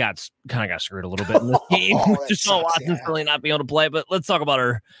kind of got screwed a little bit in this game. Deshaun Watson's really not being able to play. But let's talk about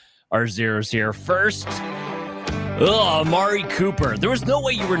our zeros here first. Amari Cooper. There was no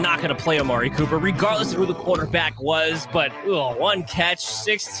way you were not going to play Amari Cooper, regardless of who the quarterback was. But 1 catch,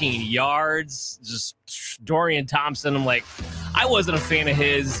 16 yards, just Dorian Thompson. I'm like, I wasn't a fan of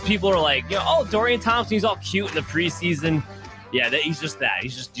his. People are like, Dorian Thompson, he's all cute in the preseason. Yeah, he's just that.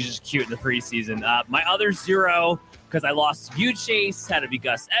 He's just cute in the preseason. My other zero, because I lost you, Chase, had to be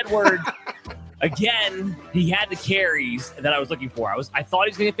Gus Edwards. Again, he had the carries that I was looking for. I thought he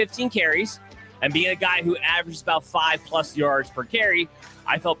was going to get 15 carries. And being a guy who averages about 5+ yards per carry,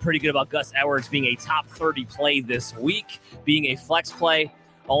 I felt pretty good about Gus Edwards being a top 30 play this week, being a flex play.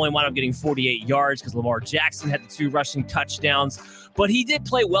 only wound up getting 48 yards because Lamar Jackson had the 2 rushing touchdowns. But he did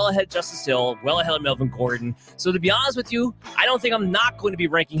play well ahead of Justice Hill, well ahead of Melvin Gordon. So to be honest with you, I don't think I'm not going to be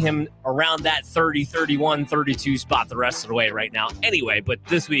ranking him around that 30, 31, 32 spot the rest of the way right now anyway. But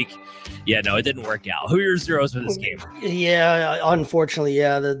this week, it didn't work out. Who are your zeros for this game? Yeah, unfortunately,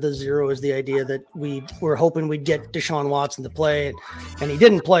 the zero is the idea that we were hoping we'd get Deshaun Watson to play, and he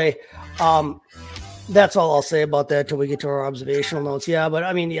didn't play. That's all I'll say about that till we get to our observational notes. Yeah, but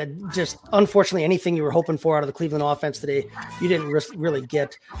I mean, just unfortunately, anything you were hoping for out of the Cleveland offense today, you didn't really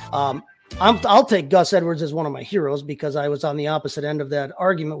get. I'll take Gus Edwards as one of my heroes because I was on the opposite end of that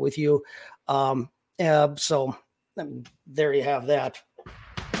argument with you. So there you have that.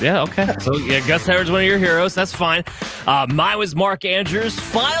 Yeah, okay. So, Gus Edwards, one of your heroes. That's fine. Mine was Mark Andrews,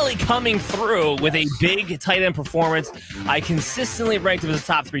 finally coming through with a big tight end performance. I consistently ranked him as a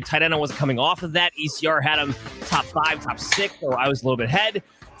top 3 tight end. I wasn't coming off of that. ECR had him top 5, top 6, so I was a little bit ahead.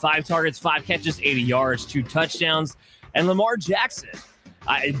 5 targets, 5 catches, 80 yards, 2 touchdowns. And Lamar Jackson,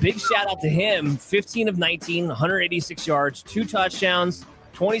 a big shout out to him. 15 of 19, 186 yards, 2 touchdowns,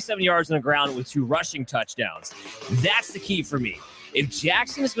 27 yards on the ground with 2 rushing touchdowns. That's the key for me. If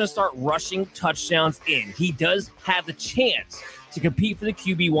Jackson is going to start rushing touchdowns in, he does have the chance to compete for the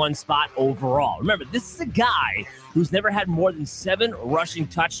QB1 spot overall. Remember, this is a guy who's never had more than 7 rushing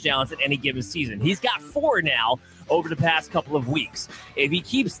touchdowns in any given season. He's got 4 now over the past couple of weeks. If he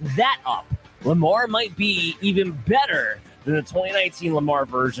keeps that up, Lamar might be even better than the 2019 Lamar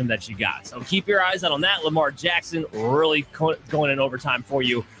version that you got. So keep your eyes out on that. Lamar Jackson really going in overtime for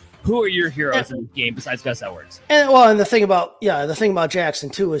you. Who are your heroes in the game besides Gus Edwards? And the thing about Jackson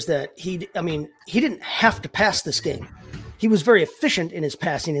too is that he didn't have to pass this game. He was very efficient in his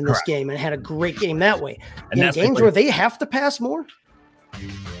passing in this game and had a great game that way. And in games where they have to pass more,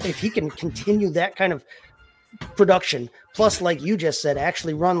 if he can continue that kind of production, plus, like you just said,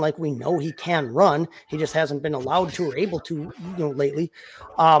 actually run like we know he can run. He just hasn't been allowed to or able to, lately.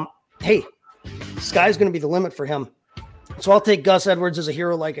 Hey, sky's going to be the limit for him. So I'll take Gus Edwards as a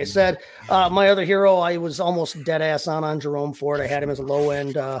hero, like I said. My other hero, I was almost dead ass on Jerome Ford. I had him as a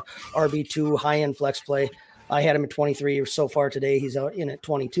low-end RB2, high-end flex play. I had him at 23 so far today. He's out in at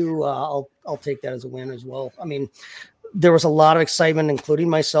 22. I'll take that as a win as well. I mean, there was a lot of excitement, including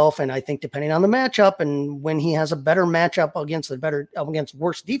myself, and I think depending on the matchup and when he has a better matchup against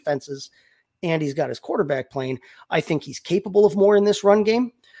worse defenses, and he's got his quarterback playing, I think he's capable of more in this run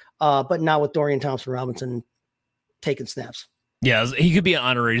game, but not with Dorian Thompson-Robinson taking snaps. Yeah, he could be an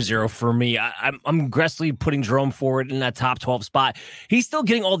honorary zero for me. I'm aggressively putting Jerome Ford in that top 12 spot. He's still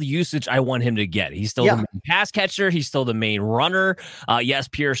getting all the usage I want him to get. He's still the main pass catcher. He's still the main runner. Yes,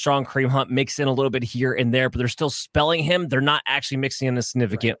 Pierre Strong, Kareem Hunt mix in a little bit here and there, but they're still spelling him. They're not actually mixing in a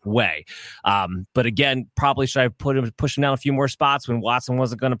significant way. But again, probably should I push him down a few more spots when Watson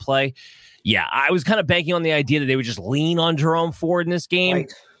wasn't going to play? Yeah, I was kind of banking on the idea that they would just lean on Jerome Ford in this game.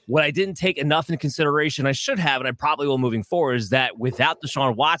 Right. What I didn't take enough into consideration, I should have, and I probably will moving forward, is that without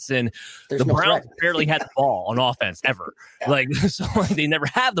Deshaun Watson, the Browns barely had the ball on offense ever. Yeah. They never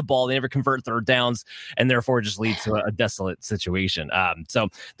have the ball. They never convert third downs, and therefore it just leads to a desolate situation. So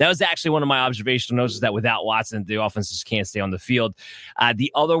that was actually one of my observational notes, is that without Watson, the offense just can't stay on the field.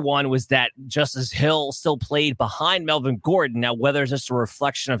 The other one was that Justice Hill still played behind Melvin Gordon. Now, whether it's just a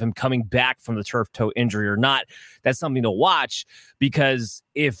reflection of him coming back from the turf toe injury or not, that's something to watch, because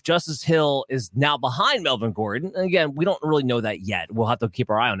if Justice Hill is now behind Melvin Gordon, and again, we don't really know that yet. We'll have to keep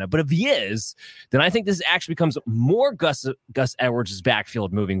our eye on it. But if he is, then I think this actually becomes more Gus Edwards'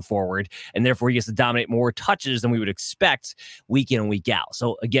 backfield moving forward, and therefore he gets to dominate more touches than we would expect week in and week out.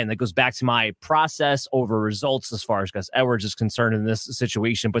 So again, that goes back to my process over results as far as Gus Edwards is concerned in this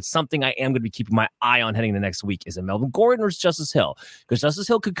situation. But something I am going to be keeping my eye on heading the next week is it Melvin Gordon or is Justice Hill? Because Justice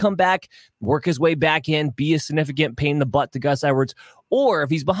Hill could come back, work his way back in, be a significant pain in the butt to Gus Edwards. Or if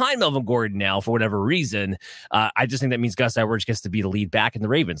he's behind Melvin Gordon now for whatever reason, I just think that means Gus Edwards gets to be the lead back in the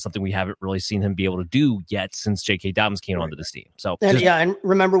Ravens, something we haven't really seen him be able to do yet since J.K. Dobbins came onto this team. So, and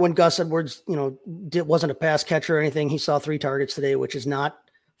remember when Gus Edwards, wasn't a pass catcher or anything, he saw 3 targets today, which is not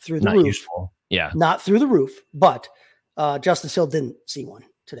through the roof. Useful. Yeah, not through the roof. But Justice Hill didn't see one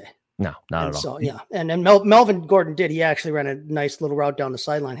today. No, not at all. So and then Melvin Gordon did. He actually ran a nice little route down the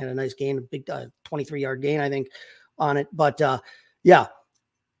sideline, had a nice gain, a big 23-yard gain, I think, on it. But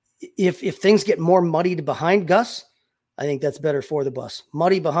if things get more muddied behind Gus, I think that's better for the bus.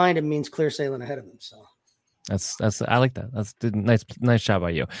 Muddy behind him means clear sailing ahead of him. So that's I like that. That's nice job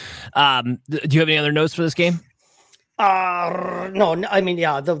by you. Do you have any other notes for this game? No, I mean,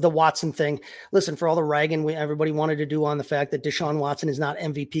 the Watson thing. Listen, for all the ragging everybody wanted to do on the fact that Deshaun Watson is not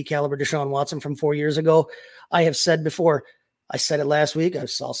MVP caliber Deshaun Watson from 4 years ago, I have said before, I said it last week.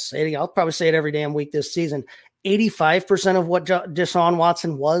 I'll say it again. I'll probably say it every damn week this season. 85% of what Deshaun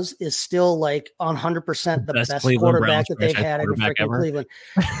Watson is still like 100% the best quarterback that they've had in freaking Cleveland.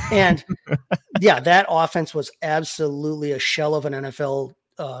 And yeah, that offense was absolutely a shell of an NFL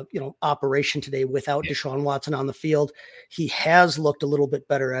operation today without Deshaun Watson on the field. He has looked a little bit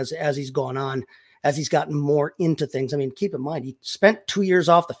better as he's gone on, as he's gotten more into things. I mean, keep in mind, he spent 2 years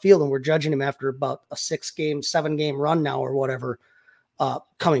off the field, and we're judging him after about a 7-game run now or whatever,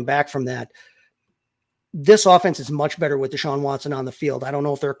 coming back from that. This offense is much better with Deshaun Watson on the field. I don't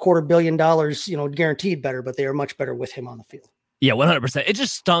know if they're $250 million, guaranteed better, but they are much better with him on the field. Yeah, 100%. It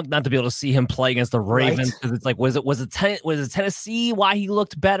just stunk not to be able to see him play against the Ravens, because it's like, was it Tennessee why he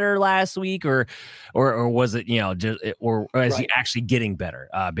looked better last week, or was it or is he actually getting better?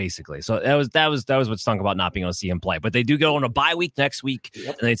 Basically, so that was what stunk about not being able to see him play. But they do go on a bye week next week,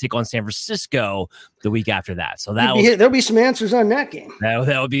 and they take on San Francisco the week after that. So there'll be some answers on that game.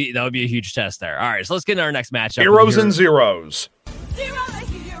 That would be a huge test there. All right, so let's get into our next matchup. Heroes and zeros.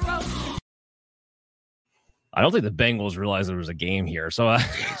 I don't think the Bengals realized there was a game here. So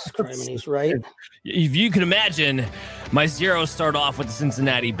he's right. If you can imagine, my zeros start off with the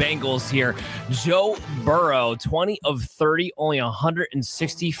Cincinnati Bengals here. Joe Burrow, 20 of 30, only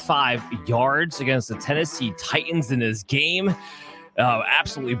 165 yards against the Tennessee Titans in this game.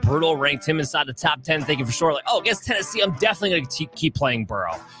 Absolutely brutal. Ranked him inside the top 10. Thinking for sure, against Tennessee, I'm definitely going to keep playing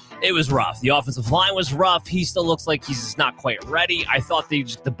Burrow. It was rough. The offensive line was rough. He still looks like he's just not quite ready. I thought they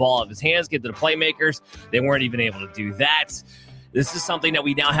just get the ball out of his hands, get to the playmakers. They weren't even able to do that. This is something that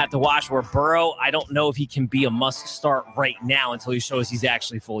we now have to watch, where Burrow, I don't know if he can be a must start right now until he shows he's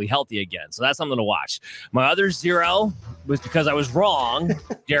actually fully healthy again. So that's something to watch. My other zero was because I was wrong.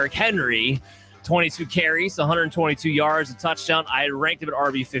 Derrick Henry, 22 carries, 122 yards, a touchdown. I had ranked him at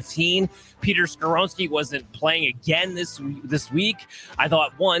RB15. Peter Skoronski wasn't playing again this week. I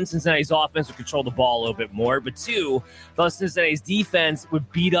thought, one, Cincinnati's offense would control the ball a little bit more, but two, I thought Cincinnati's defense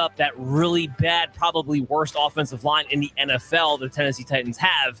would beat up that really bad, probably worst offensive line in the NFL the Tennessee Titans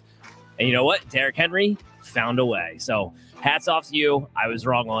have. And you know what? Derrick Henry found a way. So hats off to you. I was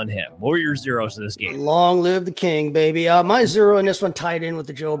wrong on him. What were your zeros to this game? Long live the king, baby. My zero in this one tied in with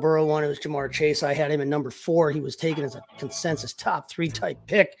the Joe Burrow one. It was Jamar Chase. I had him at number 4. He was taken as a consensus top 3 type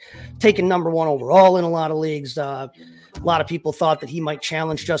pick, taken number 1 overall in a lot of leagues. A lot of people thought that he might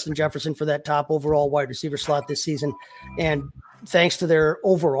challenge Justin Jefferson for that top overall wide receiver slot this season. And thanks to their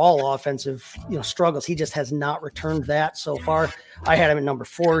overall offensive, struggles, he just has not returned that so far. I had him at number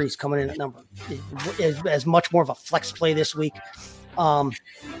 4. He's coming in at as much more of a flex play this week. I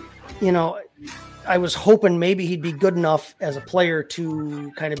was hoping maybe he'd be good enough as a player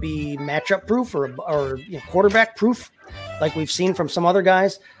to kind of be matchup proof or quarterback proof, like we've seen from some other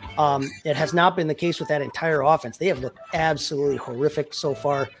guys. It has not been the case with that entire offense. They have looked absolutely horrific so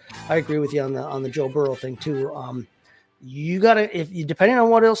far. I agree with you on the Joe Burrow thing too. You gotta, depending on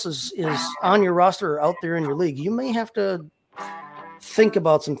what else is on your roster or out there in your league, you may have to think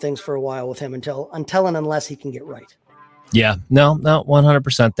about some things for a while with him until and unless he can get right. Yeah, no,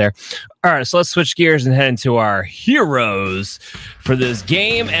 100% there. All right, so let's switch gears and head into our heroes for this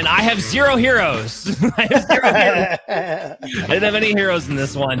game. And I have 0 heroes. I didn't have any heroes in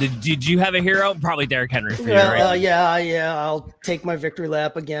this one. Did you have a hero? Probably Derrick Henry for you, right? Yeah. I'll take my victory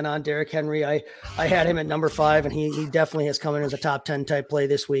lap again on Derrick Henry. I had him at number 5, and he definitely has come in as a top 10 type play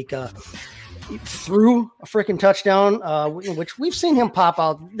this week. Threw a freaking touchdown, which we've seen him pop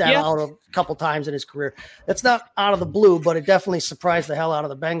out a couple times in his career. That's not out of the blue, but it definitely surprised the hell out of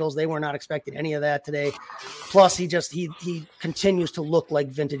the Bengals. They were not expecting any of that today. Plus, he continues to look like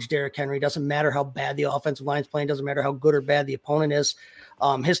vintage Derrick Henry. Doesn't matter how bad the offensive line's playing. Doesn't matter how good or bad the opponent is.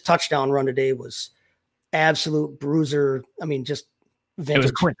 His touchdown run today was absolute bruiser. I mean, just vintage. It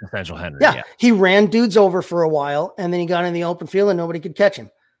was quintessential Henry. Yeah, he ran dudes over for a while, and then he got in the open field, and nobody could catch him.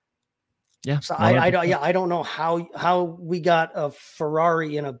 Yeah. So I don't know how we got a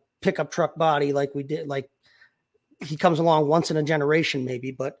Ferrari in a pickup truck body like we did. Like, he comes along once in a generation, maybe,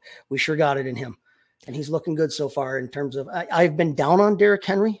 but we sure got it in him, and he's looking good so far. In terms of, I've been down on Derrick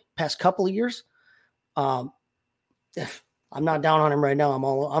Henry past couple of years. I'm not down on him right now. I'm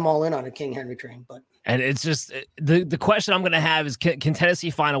all in on a King Henry train, but. And it's just the question I'm going to have is, can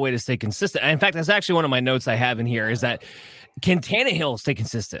Tennessee find a way to stay consistent? And in fact, that's actually one of my notes I have in here, is that can Tannehill stay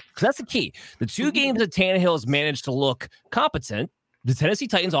consistent? Because that's the key. The 2 games that Tannehill has managed to look competent, the Tennessee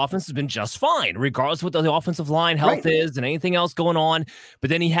Titans offense has been just fine, regardless of what the offensive line health is and anything else going on. But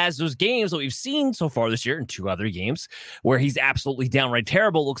then he has those games that we've seen so far this year, and 2 other games, where he's absolutely downright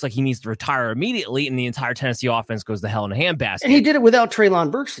terrible. Looks like he needs to retire immediately, and the entire Tennessee offense goes to hell in a handbasket. And he did it without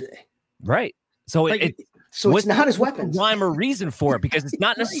Treylon Burks today. Right. So So it's not his weapons. Rhyme or reason for it, because it's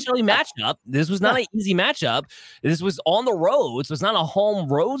not necessarily matchup. This was not an easy matchup. This was on the road, so it's not a home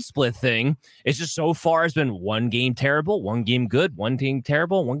road split thing. It's just so far it's been one game terrible, one game good, one game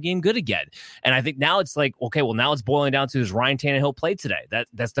terrible, one game good again. And I think now it's like, okay, well, now it's boiling down to does Ryan Tannehill play today?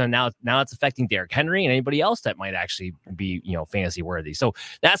 That's done now. Now it's affecting Derrick Henry and anybody else that might actually be, fantasy worthy. So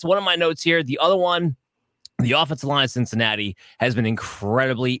that's one of my notes here. The other one, the offensive line of Cincinnati has been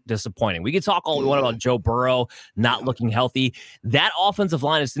incredibly disappointing. We could talk all we want about Joe Burrow not looking healthy. That offensive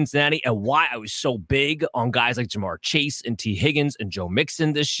line of Cincinnati, and why I was so big on guys like Jamar Chase and T. Higgins and Joe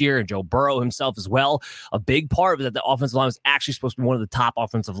Mixon this year and Joe Burrow himself as well. A big part of it that the offensive line was actually supposed to be one of the top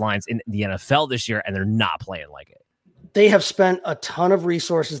offensive lines in the NFL this year, and they're not playing like it. They have spent a ton of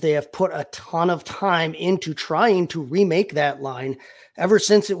resources. They have put a ton of time into trying to remake that line ever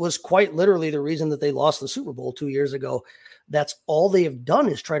since it was quite literally the reason that they lost the Super Bowl 2 years ago. That's all they have done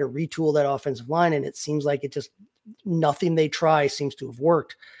is try to retool that offensive line. And it seems like nothing they try seems to have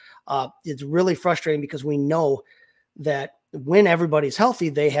worked. It's really frustrating because we know that when everybody's healthy,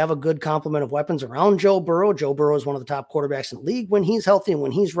 they have a good complement of weapons around Joe Burrow. Joe Burrow is one of the top quarterbacks in the league when he's healthy and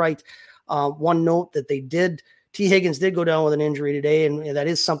when he's right. One note that T. Higgins did go down with an injury today, and that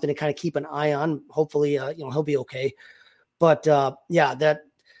is something to kind of keep an eye on. Hopefully, he'll be okay. But that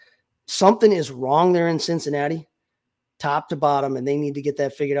something is wrong there in Cincinnati, top to bottom, and they need to get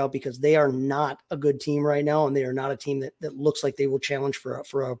that figured out because they are not a good team right now, and they are not a team that looks like they will challenge for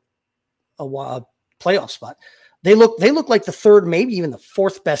a playoff spot. They look like the third, maybe even the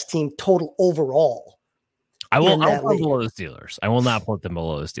fourth best team total overall. I'll put them below the Steelers. I will not put them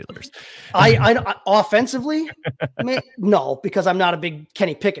below the Steelers. I offensively, no, because I'm not a big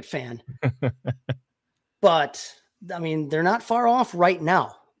Kenny Pickett fan. But I mean, they're not far off right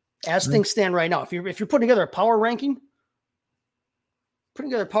now, as things stand right now. If you're putting together a power ranking,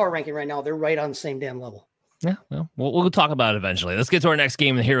 right now, they're right on the same damn level. Yeah, well, we'll talk about it eventually. Let's get to our next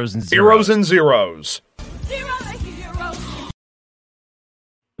game, the Heroes and Zeros. Heroes and Zeros.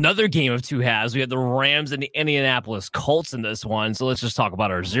 Another game of two halves. We have the Rams and the Indianapolis Colts in this one. So let's just talk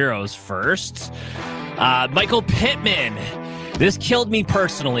about our zeros first. Michael Pittman. This killed me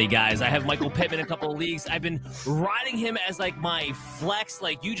personally, guys. I have Michael Pittman in a couple of leagues. I've been riding him as like my flex,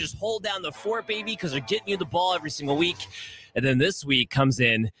 like you just hold down the fort, baby, because they're getting you the ball every single week. And then this week comes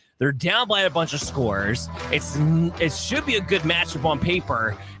in, they're down by a bunch of scores. It should be a good matchup on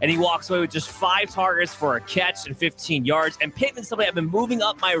paper, and he walks away with just 5 targets for a catch and 15 yards. And Pittman's somebody I've been moving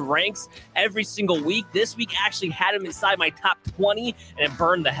up my ranks every single week. This week actually had him inside my top 20, and it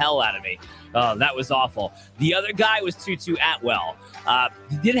burned the hell out of me. That was awful. The other guy was Tutu Atwell.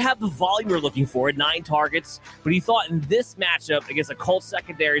 He did have the volume we were looking for, 9 targets, but he thought in this matchup against a Colts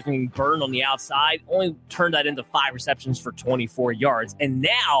secondary is being burned on the outside, only turned that into 5 receptions for 24 yards. And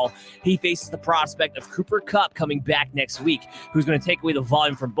now he faces the prospect of Cooper Kupp coming back next week, who's going to take away the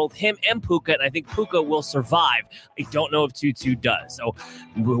volume from both him and Puka, and I think Puka will survive. I don't know if Tutu does. So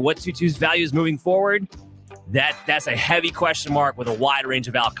what Tutu's value is moving forward, that's a heavy question mark with a wide range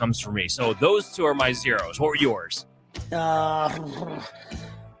of outcomes for me. So those two are my zeros. What were yours?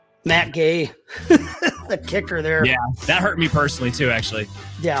 Matt Gay, the kicker there. Yeah, that hurt me personally too, actually.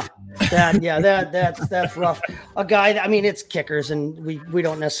 Yeah, that's rough. A guy, I mean, it's kickers, and we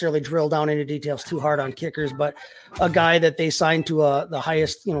don't necessarily drill down into details too hard on kickers, but a guy that they signed to the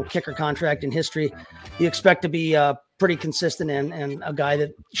highest kicker contract in history, you expect to be pretty consistent and a guy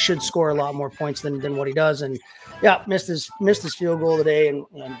that should score a lot more points than what he does. And yeah, missed his field goal today, and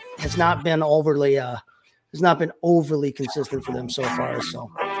has not been overly consistent for them so far.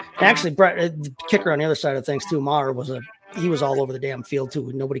 So actually, Brett, the kicker on the other side of things too, Maher he was all over the damn field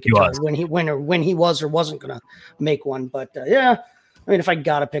too. Nobody could tell when he was or wasn't going to make one. But yeah, I mean, if I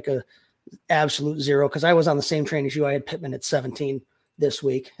got to pick a absolute zero, because I was on the same train as you, I had Pittman at 17 this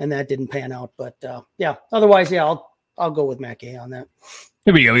week, and that didn't pan out. But yeah, otherwise, yeah, I'll go with Matt Gay on that.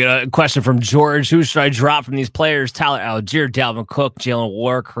 Here we go. We got a question from George. Who should I drop from these players? Tyler Algier, Dalvin Cook, Jalen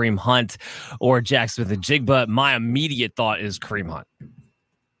Warren, Kareem Hunt, or Jack Smith-Njigba? My immediate thought is Kareem Hunt.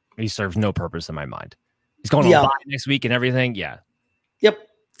 He serves no purpose in my mind. He's going on bye next week and everything. Yeah. Yep.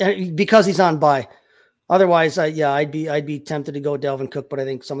 Because he's on bye. Otherwise, I'd be tempted to go Dalvin Cook, but I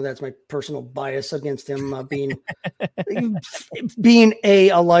think some of that's my personal bias against him being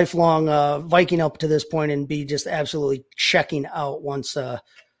a lifelong Viking up to this point, and B, just absolutely checking out once Aaron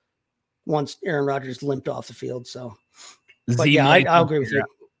Rodgers limped off the field. So, but I'll agree with you.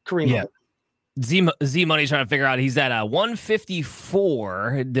 Kareem Hunt. Z Money's trying to figure out. He's at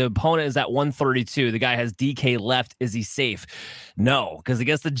 154. The opponent is at 132. The guy has DK left. Is he safe? No, because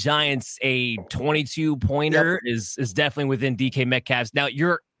against the Giants, a 22 pointer is definitely within DK Metcalf's. Now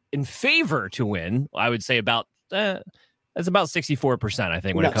you're in favor to win, I would say about that's about 64%, I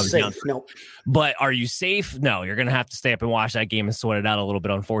think, when it comes down to it. No. But are you safe? No, you're going to have to stay up and watch that game and sort it out a little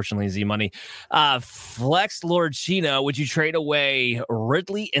bit, unfortunately, Z-Money. Flex Lord Chino, would you trade away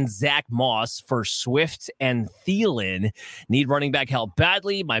Ridley and Zach Moss for Swift and Thielen? Need running back help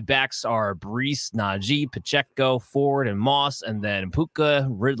badly. My backs are Brees, Najee, Pacheco, Ford, and Moss, and then Puka,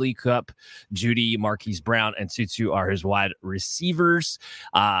 Ridley, Cup, Judy, Marquise Brown, and Tutu are his wide receivers.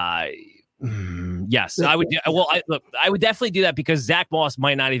 Yes, I would. Well, I would definitely do that because Zach Moss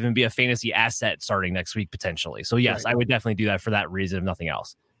might not even be a fantasy asset starting next week potentially. So yes, right. I would definitely do that for that reason, if nothing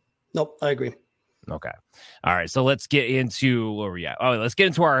else. Nope, I agree. Okay. All right. So let's get into where we at. Oh, let's get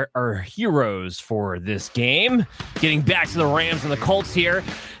into our heroes for this game. Getting back to the Rams and the Colts here.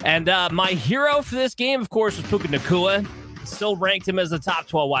 And my hero for this game, of course, was Puka Nacua. Still ranked him as the top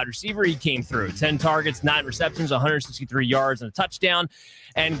 12 wide receiver. He came through 10 targets, 9 receptions, 163 yards, and a touchdown.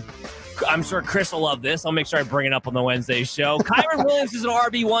 And I'm sure Chris will love this. I'll make sure I bring it up on the Wednesday show. Kyren Williams is an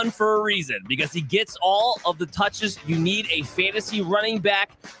RB1 for a reason because he gets all of the touches you need a fantasy running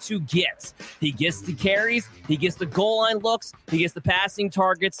back to get. He gets the carries, he gets the goal line looks, he gets the passing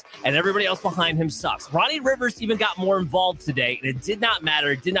targets, and everybody else behind him sucks. Ronnie Rivers even got more involved today, and it did not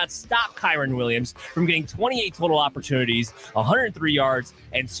matter. It did not stop Kyren Williams from getting 28 total opportunities, 103 yards,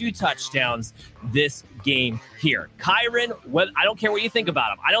 and 2 touchdowns this game here. Kyren, I don't care what you think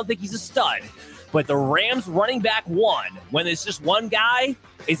about him. I don't think he's a stud, but the Rams running back one, when it's just one guy,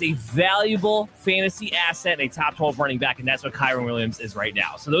 is a valuable fantasy asset, a top 12 running back, and that's what Kyren Williams is right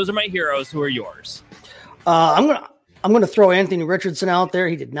now. So those are my heroes. Who are yours? I'm gonna throw Anthony Richardson out there.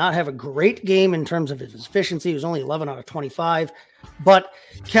 He did not have a great game in terms of his efficiency. He was only 11 out of 25, but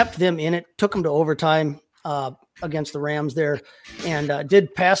kept them in it, took them to overtime against the Rams there, and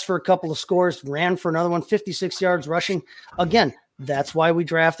did pass for a couple of scores, ran for another one, 56 yards rushing. Again, that's why we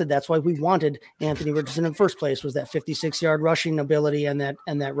drafted. That's why we wanted Anthony Richardson in the first place, was that 56-yard rushing ability and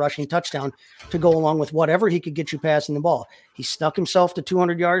that rushing touchdown to go along with whatever he could get you passing the ball. He snuck himself to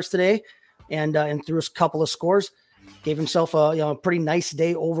 200 yards today and threw a couple of scores. Gave himself a pretty nice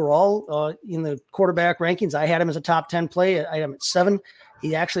day overall in the quarterback rankings. I had him as a top 10 play. I had him at 7.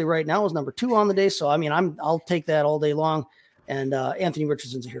 He actually right now is number 2 on the day. So, I mean, I'll take that all day long. And Anthony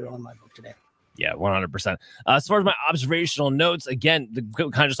Richardson's a hero in my book today. Yeah, 100%. As far as my observational notes, again,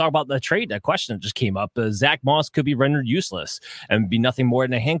 kind of just talk about the trade. That question that just came up. Zach Moss could be rendered useless and be nothing more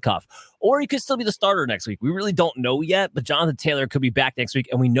than a handcuff. Or he could still be the starter next week. We really don't know yet, but Jonathan Taylor could be back next week,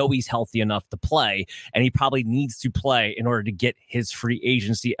 and we know he's healthy enough to play, and he probably needs to play in order to get his free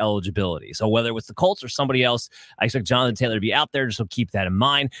agency eligibility. So whether it was the Colts or somebody else, I expect Jonathan Taylor to be out there, so keep that in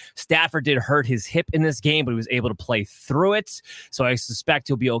mind. Stafford did hurt his hip in this game, but he was able to play through it, so I suspect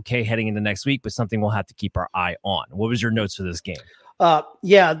he'll be okay heading into next week, but something we'll have to keep our eye on. What was your notes for this game?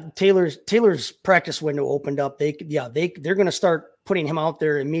 Taylor's practice window opened up. They're going to start putting him out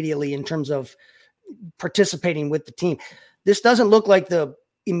there immediately in terms of participating with the team. This doesn't look like the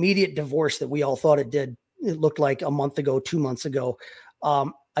immediate divorce that we all thought it did. It looked like a month ago, 2 months ago.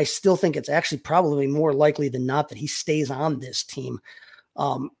 I still think it's actually probably more likely than not that he stays on this team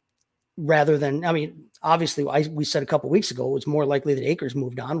rather than, I mean, obviously we said a couple of weeks ago, it was more likely that Akers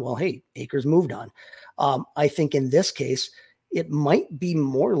moved on. Well, hey, Akers moved on. I think in this case, it might be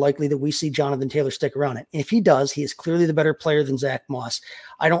more likely that we see Jonathan Taylor stick around it. If he does, he is clearly the better player than Zach Moss.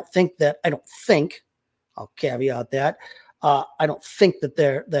 I'll caveat that. I don't think that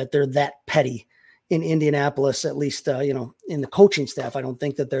they're that petty in Indianapolis, at least, in the coaching staff. I don't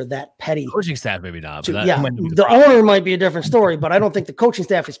think that they're that petty. Coaching staff, maybe not. The owner might be a different story, but I don't think the coaching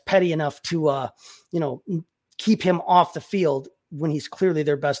staff is petty enough to, keep him off the field when he's clearly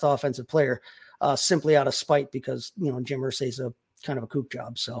their best offensive player. Simply out of spite because, Jim Irsay's a kind of a kook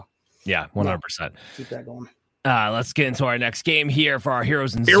job. So, yeah, 100%. Keep that going. Let's get into our next game here for our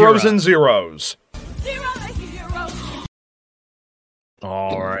heroes and zeros.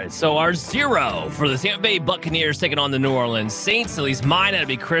 All right, so our zero for the Tampa Bay Buccaneers taking on the New Orleans Saints. At least mine had to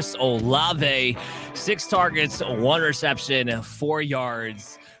be Chris Olave. 6 targets, 1 reception, 4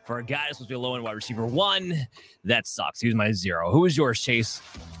 yards. For a guy that's supposed to be a low-end wide receiver 1, that sucks. He was my 0. Who was yours, Chase?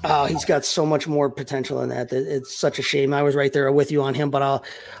 He's got so much more potential than that. It's such a shame. I was right there with you on him, but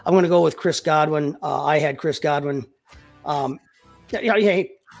I'm going to go with Chris Godwin. I had Chris Godwin.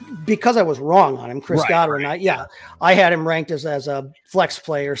 Because I was wrong on him, Chris Godwin. Right. I had him ranked as a flex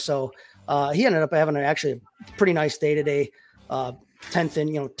player. So he ended up having actually a pretty nice day today.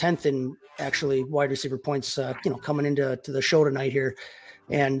 10th in actually wide receiver points, coming into the show tonight here.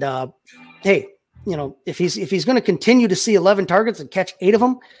 And hey, if he's going to continue to see 11 targets and catch 8 of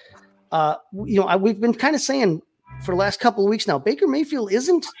them, we've been kind of saying for the last couple of weeks now, Baker Mayfield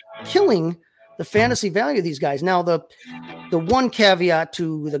isn't killing the fantasy value of these guys. Now, the one caveat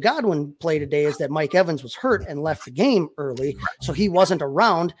to the Godwin play today is that Mike Evans was hurt and left the game early, so he wasn't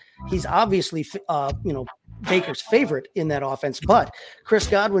around. He's obviously, Baker's favorite in that offense, but Chris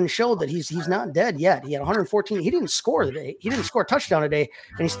Godwin showed that he's not dead yet. He had 114. He didn't score today. He didn't score a touchdown today,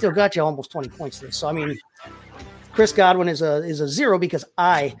 and he still got you almost 20 points today. So, I mean, Chris Godwin is a zero because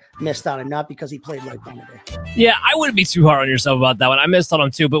I missed on him, not because he played like one today. Yeah, I wouldn't be too hard on yourself about that one. I missed on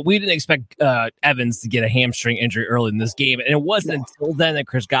him too, but we didn't expect Evans to get a hamstring injury early in this game. And it wasn't until then that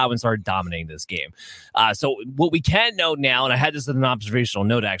Chris Godwin started dominating this game. So what we can know now, and I had this as an observational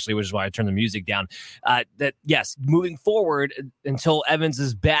note actually, which is why I turned the music down, that yes, moving forward until Evans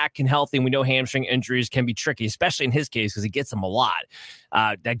is back and healthy, and we know hamstring injuries can be tricky, especially in his case because he gets them a lot,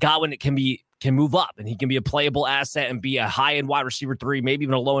 that Godwin can move up and he can be a playable asset and be a high-end wide receiver 3, maybe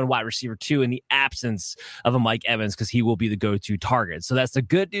even a low-end wide receiver 2 in the absence of a Mike Evans because he will be the go-to target. So that's the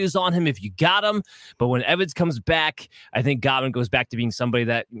good news on him if you got him. But when Evans comes back, I think Godwin goes back to being somebody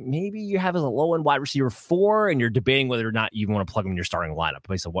that maybe you have as a low-end wide receiver 4 and you're debating whether or not you even want to plug him in your starting lineup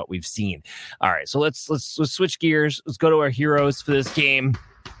based on what we've seen. All right, so let's switch gears. Let's go to our heroes for this game.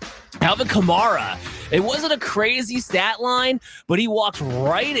 Alvin Kamara, it wasn't a crazy stat line, but he walked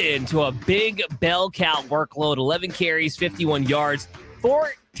right into a big bell cow workload, 11 carries, 51 yards,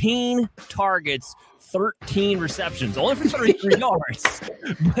 14 targets, 13 receptions, only for 33 yards.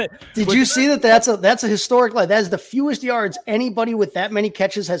 Did you see that? That's a historic line. That is the fewest yards anybody with that many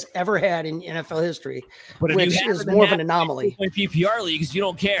catches has ever had in NFL history, but which is more of an anomaly. In PPR leagues, you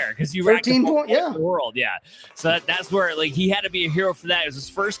don't care because you 13 points, yeah. The world, yeah. So that's where he had to be a hero for that. It was his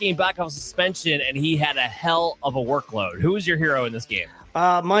first game back off suspension, and he had a hell of a workload. Who was your hero in this game?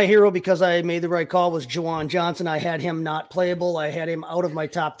 My hero, because I made the right call, was Juwan Johnson. I had him not playable. I had him out of my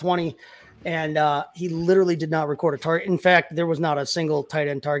top 20. And he literally did not record a target. In fact, there was not a single tight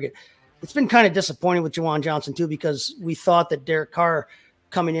end target. It's been kind of disappointing with Juwan Johnson, too, because we thought that Derek Carr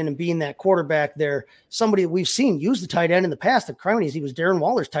coming in and being that quarterback there, somebody we've seen use the tight end in the past at Cronies. He was Darren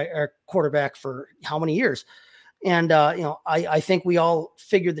Waller's quarterback for how many years? And, I think we all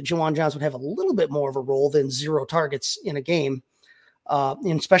figured that Juwan Johnson would have a little bit more of a role than 0 targets in a game,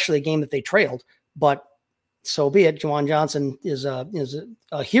 and especially a game that they trailed. But so be it. Juwan Johnson is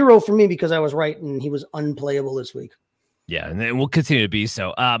a hero for me because I was right and he was unplayable this week. Yeah, and then we'll continue to be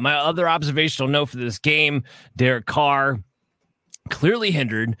so. My other observational note for this game, Derek Carr, clearly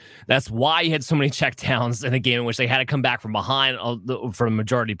hindered. That's why he had so many checkdowns in a game in which they had to come back from behind for the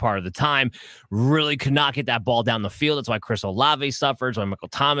majority part of the time. Really could not get that ball down the field. That's why Chris Olave suffered. That's why Michael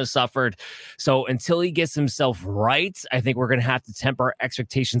Thomas suffered. So until he gets himself right, I think we're going to have to temper our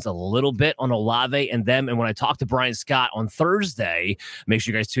expectations a little bit on Olave and them. And when I talked to Brian Scott on Thursday, make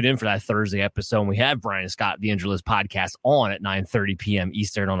sure you guys tune in for that Thursday episode. And we have Brian Scott, the Injured List podcast, on at 9:30 p.m.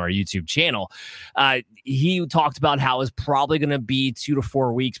 Eastern on our YouTube channel. He talked about how it's probably going to be 2 to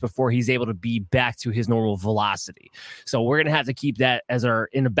 4 weeks before he's able to be back to his normal velocity. So we're going to have to keep that as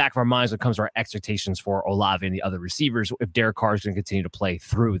in the back of our minds when it comes to our expectations for Olave and the other receivers if Derek Carr is going to continue to play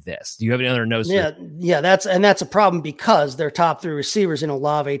through this. Do you have any other notes? Yeah, that's a problem because their top 3 receivers in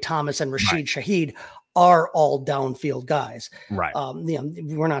Olave, Thomas, and Rashid Shaheed are all downfield guys. Right.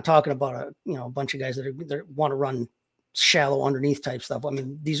 We're not talking about a bunch of guys that want to run shallow underneath type stuff. I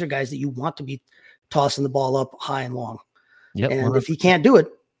mean, these are guys that you want to be tossing the ball up high and long. Yep. And if he can't do it,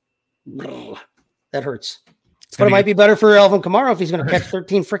 that hurts. But it might be better for Alvin Kamara if he's going to catch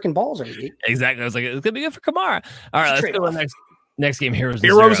 13 freaking balls every week. Exactly. I was like, it's going to be good for Kamara. All right, let's go to the next game.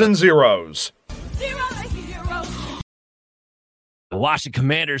 Heroes and zeros. The Washington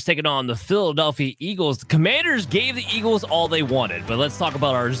Commanders taking on the Philadelphia Eagles. The Commanders gave the Eagles all they wanted, but let's talk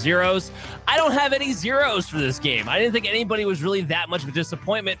about our zeros. I don't have any zeros for this game. I didn't think anybody was really that much of a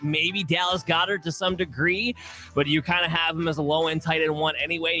disappointment. Maybe Dallas Goedert to some degree, but you kind of have him as a low-end tight end 1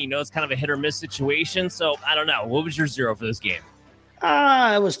 anyway. You know it's kind of a hit-or-miss situation, so I don't know. What was your zero for this game?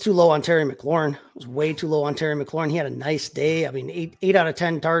 It was too low on Terry McLaurin. It was way too low on Terry McLaurin. He had a nice day. I mean, 8 out of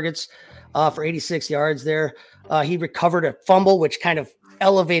 10 targets for 86 yards there. He recovered a fumble, which kind of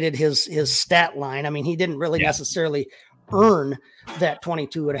elevated his stat line. I mean, he didn't really necessarily earn that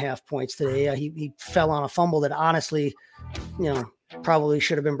 22.5 points today. He fell on a fumble that honestly, probably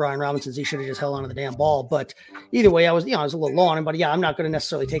should have been Brian Robinson's. He should have just held onto the damn ball. But either way, I was a little low on him. But yeah, I'm not going to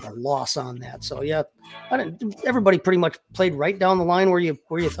necessarily take a loss on that. So yeah, everybody pretty much played right down the line where you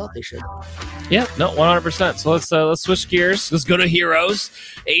thought they should. Yeah, no, 100%. So let's switch gears. Let's go to heroes.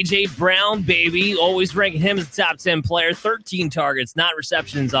 A.J. Brown, baby, always ranking him as a top 10 player. 13 targets, 9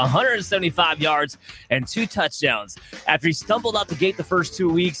 receptions, 175 yards, and 2 touchdowns. After he stumbled out the gate the first 2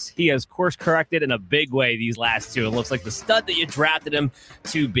 weeks, he has course-corrected in a big way these last 2. It looks like the stud that you drafted him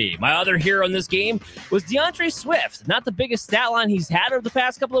to be. My other hero in this game was DeAndre Swift. Not the biggest stat line he's had over the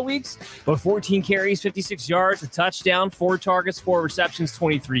past couple of weeks, but 14 carries, 56 yards, a touchdown, 4 targets, 4 receptions,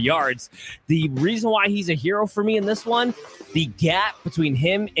 23 yards. The reason why he's a hero for me in this one, the gap between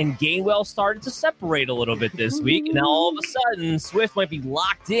him and Gainwell started to separate a little bit this week. And now all of a sudden, Swift might be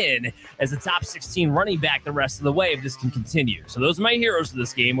locked in as a top 16 running back the rest of the way if this can continue. So those are my heroes of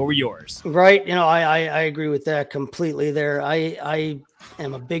this game. What were yours? Right. I agree with that completely there. I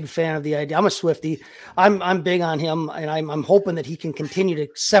am a big fan of the idea. I'm a Swiftie. I'm big on him, and I'm hoping that he can continue to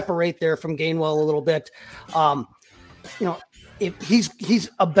separate there from Gainwell a little bit. If he's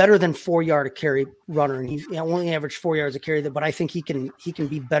a better than 4 yard a carry runner, and he only averaged 4 yards a carry, but I think he can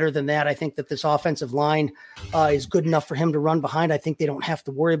be better than that. I think that this offensive line is good enough for him to run behind. I think they don't have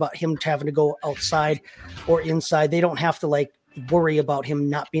to worry about him having to go outside or inside. They don't have to worry about him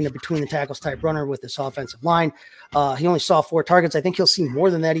not being a between the tackles type runner with this offensive line. He only saw 4 targets. I think he'll see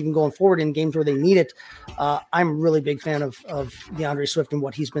more than that even going forward in games where they need it. I'm a really big fan of DeAndre Swift and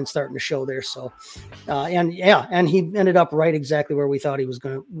what he's been starting to show there. So, and he ended up right exactly where we thought he was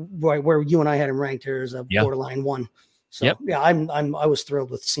going to, right where you and I had him ranked here as a borderline 1. So I was thrilled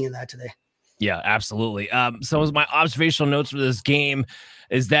with seeing that today. Yeah, absolutely. Some of my observational notes for this game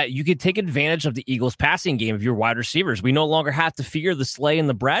is that you could take advantage of the Eagles passing game of your wide receivers. We no longer have to fear the Slay and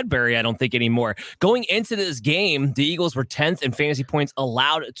the Bradbury, I don't think, anymore. Going into this game, the Eagles were 10th in fantasy points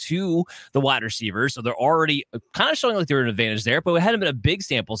allowed to the wide receivers. So they're already kind of showing like they were an advantage there, but it hadn't been a big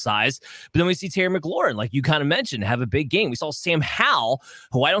sample size. But then we see Terry McLaurin, like you kind of mentioned, have a big game. We saw Sam Howell,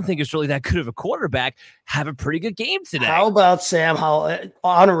 who I don't think is really that good of a quarterback, have a pretty good game today. How about Sam Howell,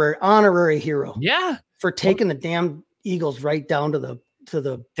 honorary hero? Yeah. For taking the damn Eagles right down to the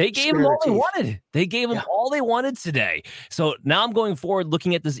they gave them all they wanted. They gave them all they wanted today. So now I'm going forward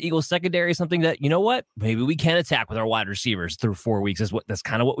looking at this Eagles secondary, something that, you know what, maybe we can attack with our wide receivers through 4 weeks. That's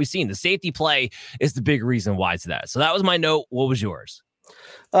kind of what we've seen. The safety play is the big reason why it's that. So that was my note. What was yours?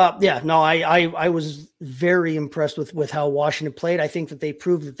 I was very impressed with how Washington played. I think that they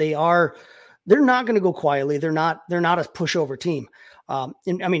proved that they're not going to go quietly. They're not a pushover team.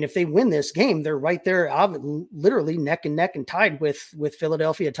 And I mean, if they win this game, they're right there, literally neck and neck and tied with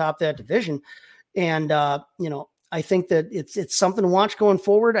Philadelphia atop that division. And, I think that it's something to watch going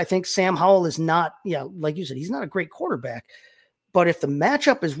forward. I think Sam Howell is not, like you said, he's not a great quarterback, but if the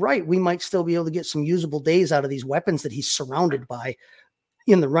matchup is right, we might still be able to get some usable days out of these weapons that he's surrounded by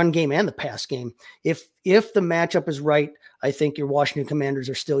in the run game and the pass game. If the matchup is right, I think your Washington Commanders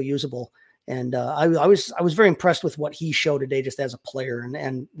are still usable. And I was very impressed with what he showed today, just as a player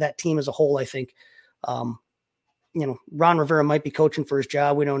and that team as a whole. I think, Ron Rivera might be coaching for his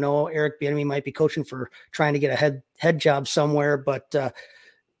job. We don't know. Eric Bieniemy might be coaching for trying to get a head job somewhere. But it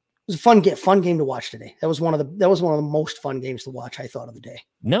was a fun game to watch today. That was one of the most fun games to watch, I thought, of the day.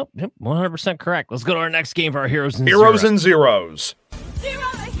 Nope, 100% correct. Let's go to our next game for our heroes and zeros.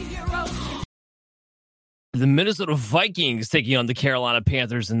 The Minnesota Vikings taking on the Carolina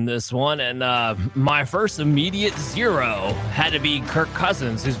Panthers in this one. And my first immediate zero had to be Kirk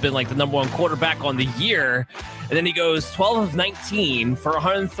Cousins, who's been like the number 1 quarterback on the year. And then he goes 12 of 19 for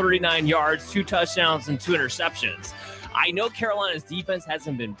 139 yards, 2 touchdowns, and 2 interceptions. I know Carolina's defense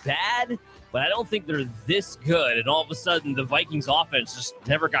hasn't been bad, but I don't think they're this good. And all of a sudden, the Vikings offense just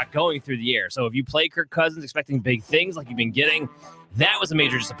never got going through the air. So if you play Kirk Cousins expecting big things like you've been getting, that was a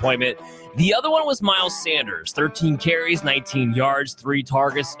major disappointment. The other one was Miles Sanders, 13 carries, 19 yards, 3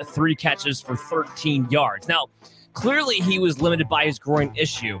 targets, 3 catches for 13 yards. Now, clearly he was limited by his groin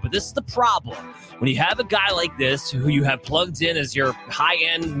issue, but this is the problem. When you have a guy like this who you have plugged in as your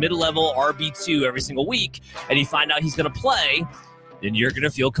high-end, mid-level RB2 every single week, and you find out he's going to play, then you're going to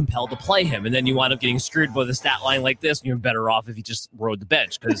feel compelled to play him. And then you wind up getting screwed by the stat line like this, and you're better off if you just rode the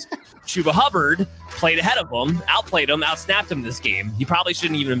bench. Because Chuba Hubbard played ahead of him, outplayed him, outsnapped him this game. He probably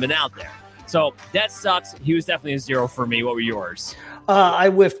shouldn't even have been out there. So that sucks. He was definitely a zero for me. What were yours? I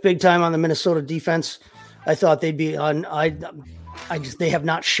whiffed big time on the Minnesota defense. I thought they'd be on. They have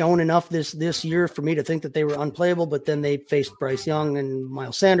not shown enough this year for me to think that they were unplayable, but then they faced Bryce Young and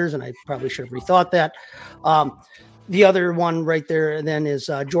Miles Sanders, and I probably should have rethought that. The other one right there then is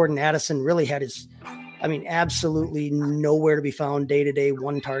Jordan Addison really had absolutely nowhere to be found day-to-day,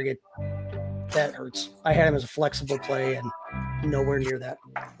 1 target. That hurts. I had him as a flexible play and nowhere near that.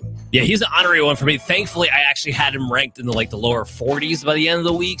 Yeah, he's an honorary one for me. Thankfully, I actually had him ranked in the lower 40s by the end of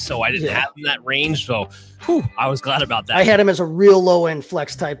the week, so I didn't have him in that range. So, I was glad about that. I had him as a real low end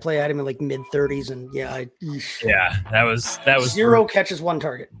flex type play. I had him in mid 30s, and that was 0 brutal. Catches, 1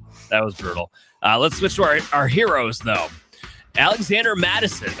 target. That was brutal. Let's switch to our heroes though. Alexander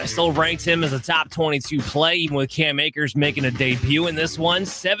Madison, I still ranked him as a top 22 play, even with Cam Akers making a debut in this one.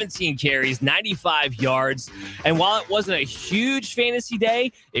 17 carries, 95 yards. And while it wasn't a huge fantasy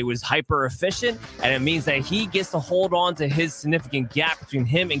day, it was hyper efficient. And it means that he gets to hold on to his significant gap between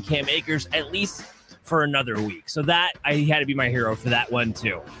him and Cam Akers at least for another week. So that he had to be my hero for that one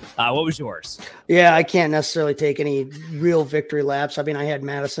too. What was yours? Yeah, I can't necessarily take any real victory laps. I mean, I had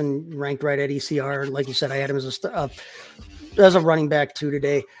Madison ranked right at ECR. Like you said, I had him as a running back too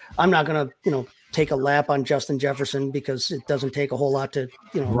today. I'm not going to, take a lap on Justin Jefferson because it doesn't take a whole lot to,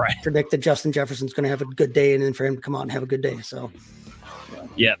 predict that Justin Jefferson's going to have a good day and then for him to come out and have a good day. So,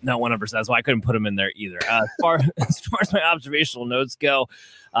 yeah, no, 100%. That's why I couldn't put him in there either. As far as my observational notes go,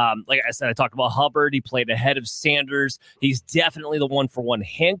 like I said, I talked about Hubbard. He played ahead of Sanders. He's definitely the 1-for-1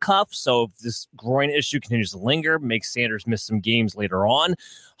 handcuff. So if this groin issue continues to linger, makes Sanders miss some games later on.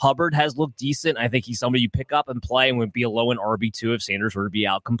 Hubbard has looked decent. I think he's somebody you pick up and play and would be a low in RB2 if Sanders were to be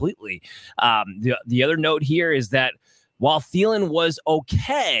out completely. The other note here is that while Thielen was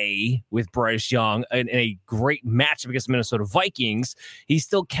okay with Bryce Young in a great matchup against the Minnesota Vikings, he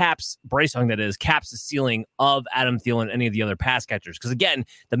still caps Bryce Young, caps the ceiling of Adam Thielen and any of the other pass catchers. Because again,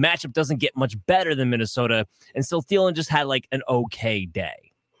 the matchup doesn't get much better than Minnesota, and still Thielen just had an okay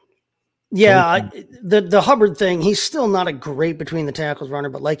day. Yeah, the Hubbard thing, he's still not a great between the tackles runner,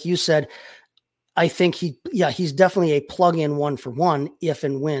 but like you said, I think he's definitely a plug-in 1-for-1 if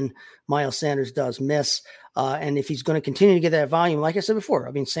and when Miles Sanders does miss. And if he's going to continue to get that volume, like I said before,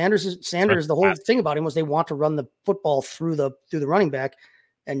 I mean, Sanders, the whole thing about him was they want to run the football through the running back.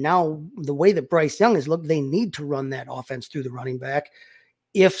 And now the way that Bryce Young is looked, they need to run that offense through the running back.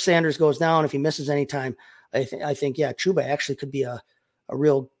 If Sanders goes down, if he misses any time, I think, Chuba actually could be a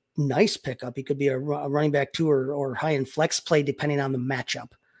real nice pickup. He could be a running back 2 or high end flex play, depending on the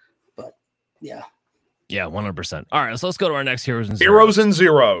matchup. But yeah. Yeah, 100%. All right, so let's go to our next heroes and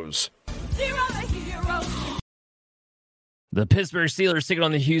zeros. The Pittsburgh Steelers taking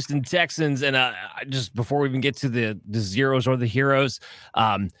on the Houston Texans. And just before we even get to the zeros or the heroes,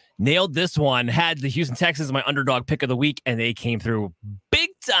 nailed this one. Had the Houston Texans my underdog pick of the week, and they came through big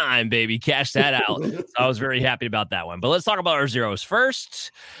time, baby. Cashed that out. So I was very happy about that one. But let's talk about our zeros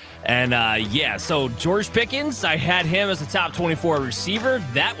first. And so George Pickens, I had him as a top 24 receiver.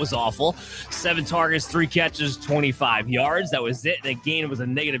 That was awful. 7 targets, 3 catches, 25 yards. That was it. And again, it was a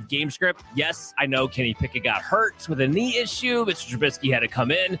negative game script. Yes, I know Kenny Pickett got hurt with a knee issue. Mr. Trubisky had to come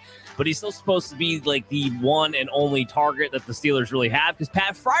in. But he's still supposed to be the one and only target that the Steelers really have, because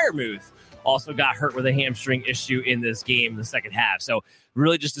Pat Freiermuth also got hurt with a hamstring issue in this game in the second half. So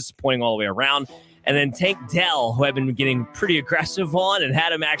really just disappointing all the way around. And then Tank Dell, who I've been getting pretty aggressive on and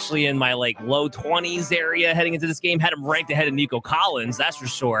had him actually in my low 20s area heading into this game, had him ranked ahead of Nico Collins, that's for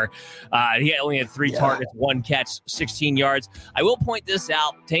sure. He only had 3 targets, 1 catch, 16 yards. I will point this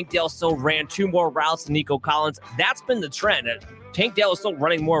out. Tank Dell still ran 2 more routes than Nico Collins. That's been the trend. Tank Dell is still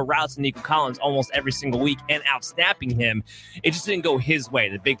running more routes than Nico Collins almost every single week and out-snapping him. It just didn't go his way.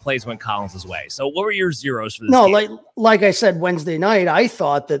 The big plays went Collins' way. So what were your zeros for this game? Like I said Wednesday night, I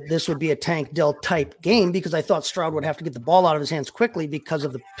thought that this would be a Tank Dell type game because I thought Stroud would have to get the ball out of his hands quickly because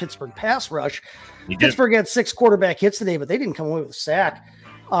of the Pittsburgh pass rush. Pittsburgh had 6 quarterback hits today, but they didn't come away with a sack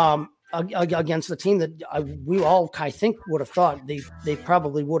against the team that we all, I think, would have thought they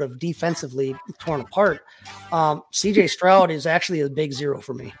probably would have defensively torn apart. CJ Stroud is actually a big zero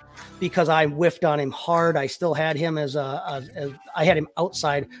for me because I whiffed on him hard. I still had him as I had him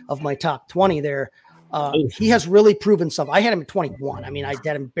outside of my top 20 there. He has really proven something. I had him at 21. I mean, I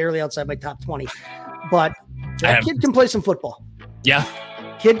had him barely outside my top 20, but that kid can play some football. Yeah.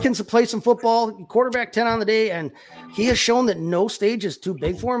 Kid can play some football, quarterback 10 on the day, and he has shown that no stage is too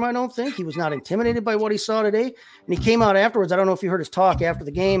big for him, I don't think. He was not intimidated by what he saw today, and he came out afterwards. I don't know if you heard his talk after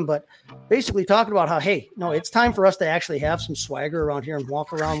the game, but basically talking about how, hey, no, it's time for us to actually have some swagger around here and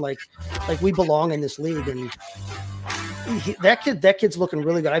walk around like we belong in this league. And that kid's looking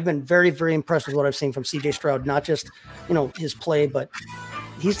really good. I've been very, very impressed with what I've seen from CJ Stroud, not just, his play, but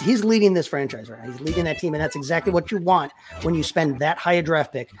he's leading this franchise right now. He's leading that team, and that's exactly what you want when you spend that high a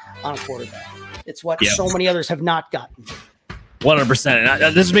draft pick on a quarterback. It's what so many others have not gotten.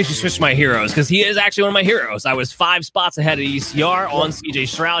 100%. This makes me switch my heroes because he is actually one of my heroes. I was 5 spots ahead of ECR on CJ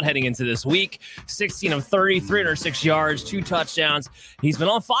Stroud heading into this week. 16 of 30, 306 yards, 2 touchdowns. He's been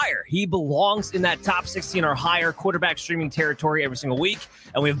on fire. He belongs in that top 16 or higher quarterback streaming territory every single week,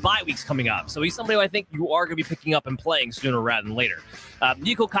 and we have bye weeks coming up. So he's somebody who I think you are going to be picking up and playing sooner rather than later.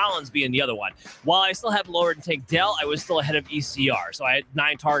 Nico Collins being the other one. While I still have lower than Tank Dell, I was still ahead of ECR. So I had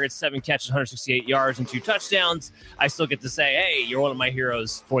 9 targets, 7 catches, 168 yards, and 2 touchdowns. I still get to say, hey, you're one of my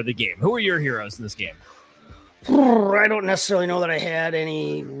heroes for the game. Who are your heroes in this game? I don't necessarily know that I had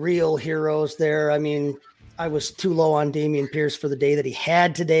any real heroes there. I mean, I was too low on Dameon Pierce for the day that he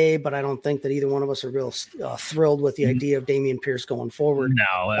had today, but I don't think that either one of us are real thrilled with the idea of Dameon Pierce going forward.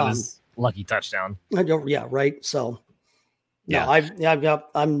 No, that was lucky touchdown. Yeah, right. So, yeah, no,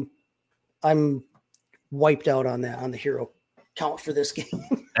 I'm wiped out on that, on the hero count for this game.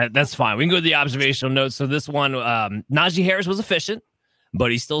 That's fine. We can go to the observational notes. So this one, Najee Harris was efficient,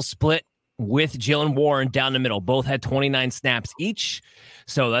 but he still split with Jalen Warren down the middle. Both had 29 snaps each.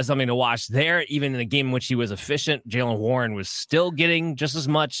 So that's something to watch there. Even in a game in which he was efficient, Jalen Warren was still getting just as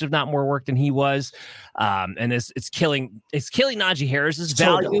much, if not more work than he was. And it's killing Najee Harris's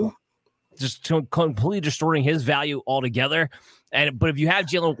value. Just completely destroying his value altogether. But if you have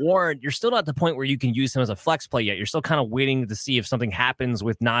Jalen Warren, you're still not at the point where you can use him as a flex play yet. You're still kind of waiting to see if something happens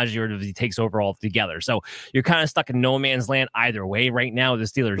with Najee or if he takes over altogether. So you're kind of stuck in no man's land either way right now with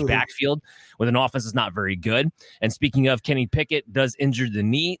the Steelers' backfield with an offense that's not very good. And speaking of, Kenny Pickett does injure the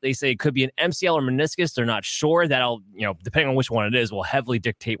knee. They say it could be an MCL or meniscus. They're not sure. That'll, depending on which one it is, will heavily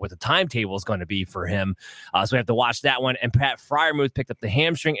dictate what the timetable is going to be for him. So we have to watch that one. And Pat Freiermuth picked up the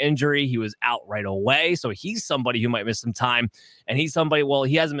hamstring injury. He was out right away. So he's somebody who might miss some time. And he's somebody,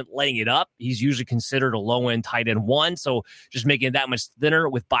 he hasn't been laying it up. He's usually considered a low-end tight end 1, so just making it that much thinner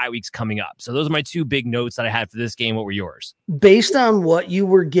with bye weeks coming up. So those are my 2 big notes that I had for this game. What were yours? Based on what you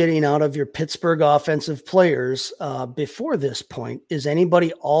were getting out of your Pittsburgh offensive players before this point, is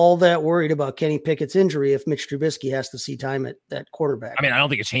anybody all that worried about Kenny Pickett's injury if Mitch Trubisky has to see time at that quarterback? I mean, I don't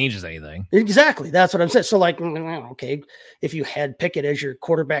think it changes anything. Exactly. That's what I'm saying. So, okay, if you had Pickett as your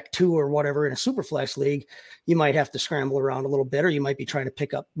quarterback 2 or whatever in a Superflex league, you might have to scramble around a little bit, or you might be trying to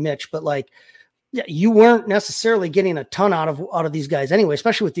pick up Mitch. But you weren't necessarily getting a ton out of these guys anyway,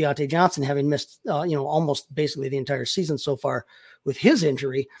 especially with Deontay Johnson having missed, almost basically the entire season so far with his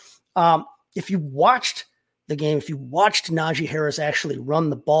injury. If you watched the game, if you watched Najee Harris actually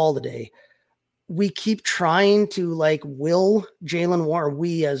run the ball today, we keep trying to will Jalen Warren,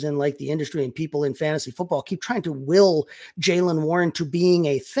 we as in the industry and people in fantasy football keep trying to will Jalen Warren to being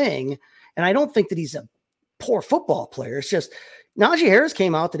a thing. And I don't think that he's a poor football player. It's just Najee Harris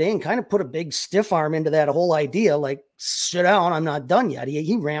came out today and kind of put a big stiff arm into that whole idea, sit down, I'm not done yet.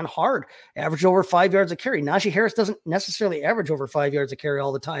 He ran hard, averaged over 5 yards a carry. Najee Harris doesn't necessarily average over 5 yards a carry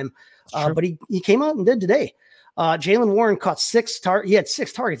all the time, but he came out and did today. Jalen Warren caught 6 targets. He had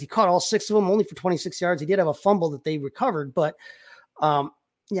 6 targets. He caught all 6 of them only for 26 yards. He did have a fumble that they recovered, but I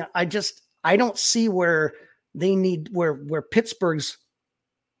don't see where they need where Pittsburgh's.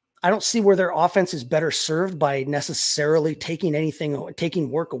 I don't see where their offense is better served by necessarily taking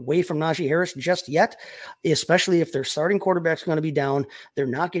work away from Najee Harris just yet, especially if their starting quarterback's going to be down. They're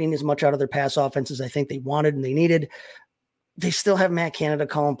not getting as much out of their pass offense as I think they wanted and they needed. They still have Matt Canada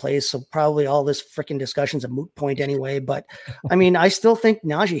calling plays, so probably all this freaking discussion's a moot point anyway. But I mean, I still think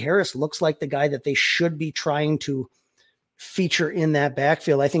Najee Harris looks like the guy that they should be trying to feature in that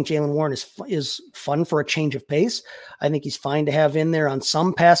backfield. I think Jalen Warren is fun for a change of pace. I think he's fine to have in there on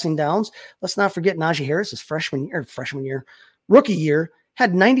some passing downs. Let's not forget Najee Harris's rookie year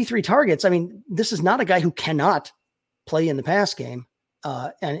had 93 targets. I mean, this is not a guy who cannot play in the pass game,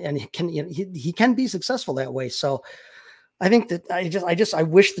 and he can be successful that way. So I think that I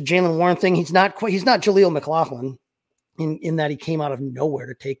wish the Jalen Warren thing. He's not Jaleel McLaughlin in that he came out of nowhere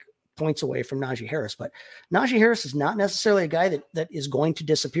to take points away from Najee Harris, but Najee Harris is not necessarily a guy that is going to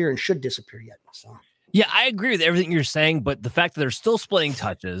disappear and should disappear yet. So yeah, I agree with everything you're saying, but the fact that they're still splitting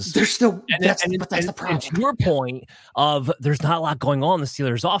touches, that's the problem. And to your point of there's not a lot going on in the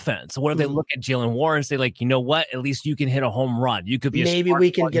Steelers offense. So what if they look at Jalen Warren and say, you know what, at least you can hit a home run. You could be maybe we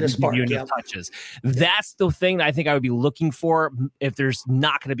can get a spark. Touches. That's the thing that I think I would be looking for if there's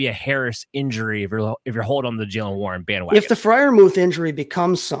not going to be a Harris injury if you're holding on the Jalen Warren bandwagon. If the Freiermuth injury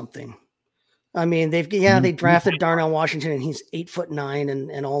becomes something, I mean, they drafted Darnell Washington and he's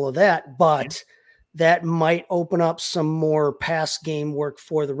 8'9" and all of that, but that might open up some more pass game work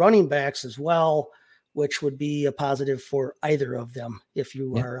for the running backs as well, which would be a positive for either of them if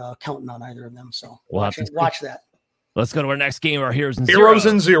you are counting on either of them. So watch that. Let's go to our next game, our Heroes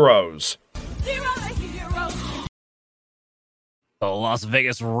and Zeros. The Las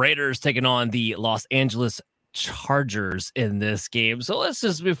Vegas Raiders taking on the Los Angeles Chargers in this game. So let's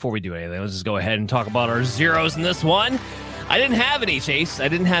just, before we do anything, let's just go ahead and talk about our zeros in this one. I didn't have any, Chase. I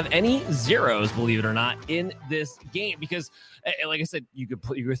didn't have any zeros, believe it or not, in this game because, like I said, you could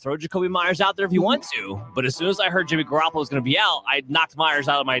throw Jacoby Myers out there if you want to, but as soon as I heard Jimmy Garoppolo was going to be out, I knocked Myers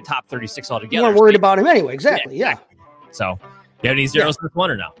out of my top 36 altogether. You weren't worried about him anyway. Exactly. Yeah. So, you have any zeros in this one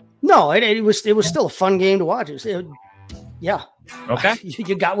or no? No, it was still a fun game to watch. Yeah. Okay.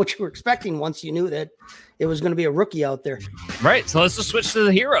 You got what you were expecting once you knew that it was going to be a rookie out there. Right. So let's just switch to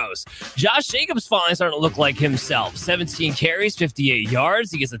the heroes. Josh Jacobs finally starting to look like himself. 17 carries, 58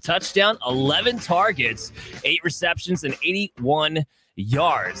 yards. He gets a touchdown, 11 targets, 8 receptions, and 81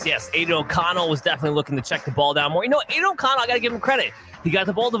 yards. Yes, Aiden O'Connell was definitely looking to check the ball down more. You know, Aiden O'Connell, I got to give him credit. He got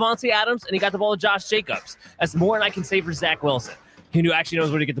the ball to Devontae Adams, and he got the ball to Josh Jacobs. That's more than I can say for Zach Wilson. He actually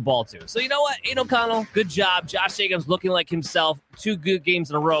knows where to get the ball to. So you know what? Aiden O'Connell, good job. Josh Jacobs looking like himself. 2 good games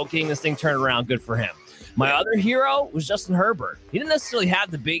in a row, getting this thing turned around. Good for him. My other hero was Justin Herbert. He didn't necessarily have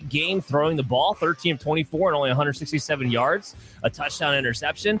the big game throwing the ball, 13 of 24 and only 167 yards, a touchdown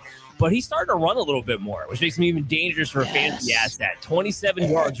interception. But he started to run a little bit more, which makes him even dangerous for a fantasy asset. 27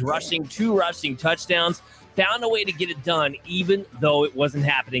 yards rushing, 2 rushing touchdowns. Found a way to get it done, even though it wasn't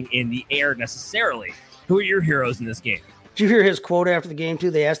happening in the air necessarily. Who are your heroes in this game? Did you hear his quote after the game, too?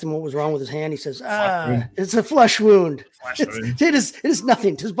 They asked him what was wrong with his hand. He says, it's a flesh wound. It is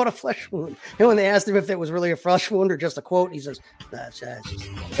nothing, just but a flesh wound. And when they asked him if it was really a flesh wound or just a quote, he says, that's just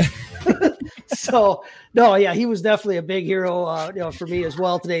So, no, yeah, he was definitely a big hero for me as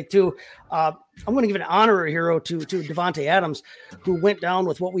well today, too. I'm going to give an honorary hero to Devontae Adams, who went down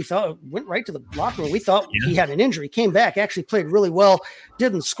with what we thought went right to the locker room. We thought he had an injury, came back, actually played really well,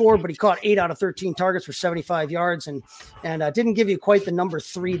 didn't score, but he caught 8 out of 13 targets for 75 yards and didn't give you quite the number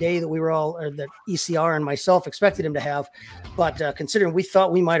 3 day that we were all, or that ECR and myself expected him to have. But considering we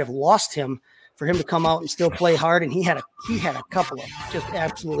thought we might have lost him, for him to come out and still play hard, and he had a couple of just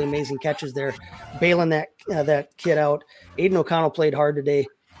absolutely amazing catches there, bailing that kid out. Aiden O'Connell played hard today.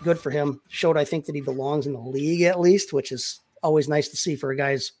 Good for him. Showed, I think, that he belongs in the league at least, which is always nice to see for a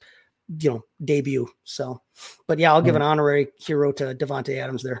guy's, debut. So, but yeah, I'll give an honorary hero to Devontae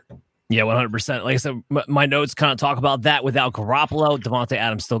Adams there. Yeah, 100%. Like I said, my notes kind of talk about that. Without Garoppolo, Devontae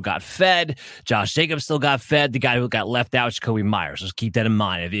Adams still got fed. Josh Jacobs still got fed. The guy who got left out, Jacoby Myers. Just keep that in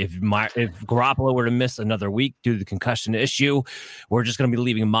mind. If Garoppolo were to miss another week due to the concussion issue, we're just going to be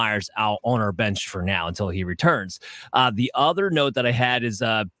leaving Myers out on our bench for now until he returns. The other note that I had is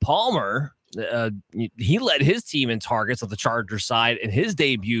Palmer. He led his team in targets of the Chargers side in his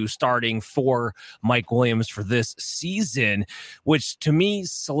debut, starting for Mike Williams for this season, which to me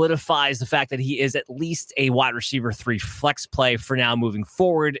solidifies the fact that he is at least a wide receiver 3 flex play for now moving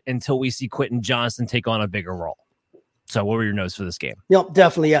forward until we see Quentin Johnston take on a bigger role. So what were your notes for this game? Yep,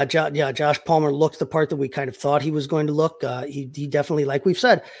 definitely. Yeah. Josh Palmer looked the part that we kind of thought he was going to look. He definitely, like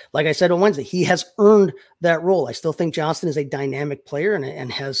I said on Wednesday, he has earned that role. I still think Johnston is a dynamic player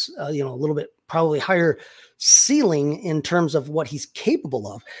and has, a little bit probably higher ceiling in terms of what he's capable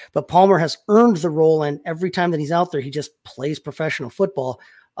of. But Palmer has earned the role. And every time that he's out there, he just plays professional football.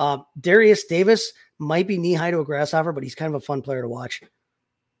 Darius Davis might be knee high to a grasshopper, but he's kind of a fun player to watch.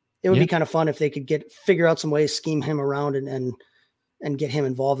 It would be kind of fun if they could figure out some ways, scheme him around and get him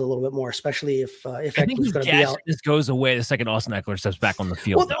involved a little bit more, especially if Eckler's going to be out. This goes away the second Austin Eckler steps back on the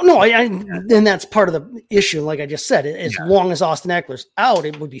field. Well, no, and that's part of the issue. Like I just said, as long as Austin Eckler's out,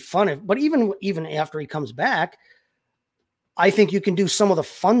 it would be fun. But even after he comes back, I think you can do some of the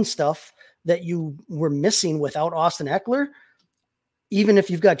fun stuff that you were missing without Austin Eckler. Even if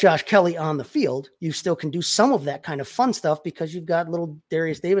you've got Josh Kelly on the field, you still can do some of that kind of fun stuff because you've got little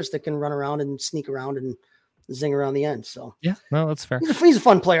Darius Davis that can run around and sneak around and zing around the end. So yeah, no, that's fair. He's a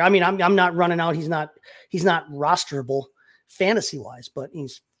fun player. I mean, I'm not running out. He's not rosterable fantasy wise, but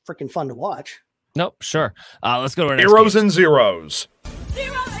he's freaking fun to watch. Nope, sure. Let's go to our next Heroes game. and zeros.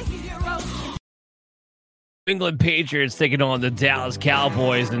 England Patriots taking on the Dallas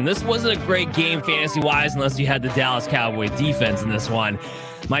Cowboys, and this wasn't a great game fantasy-wise unless you had the Dallas Cowboy defense in this one.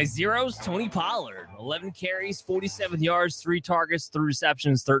 My zeros, Tony Pollard, 11 carries, 47 yards, 3 targets, 3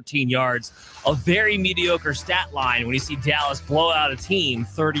 receptions, 13 yards. A very mediocre stat line when you see Dallas blow out a team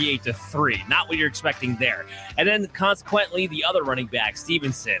 38-3. Not what you're expecting there. And then consequently, the other running back,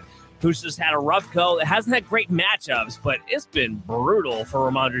 Stevenson, who's just had a rough go. It hasn't had great matchups, but it's been brutal for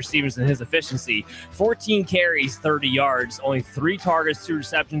Ramondre Stevenson, his efficiency. 14 carries, 30 yards, only 3 targets, 2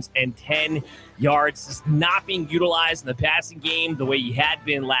 receptions, and 10 yards. Just not being utilized in the passing game the way he had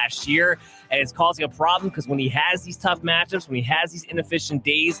been last year. and it's causing a problem because when he has these tough matchups, when he has these inefficient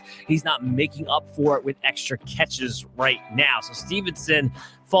days, he's not making up for it with extra catches right now. So Stevenson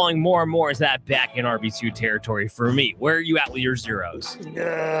falling more and more into that back in RB2 territory for me. Where are you at with your zeros?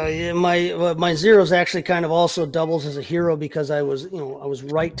 Yeah, my zeros actually kind of also doubles as a hero because I was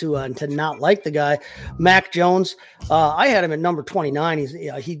right to not like the guy. Mac Jones, I had him at number 29.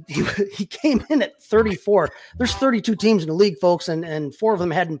 He came in at 34. There's 32 teams in the league, folks, and 4 of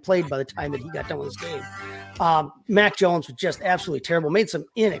them hadn't played by the time that he got done with this game. Mac Jones was just absolutely terrible. Made some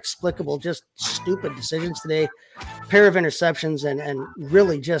inexplicable, just stupid decisions today. Pair of interceptions and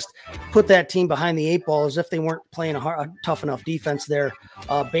really just put that team behind the 8 ball as if they weren't playing a tough enough defense there.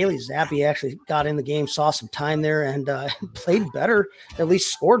 Bailey Zappi actually got in the game, saw some time there, and played better, at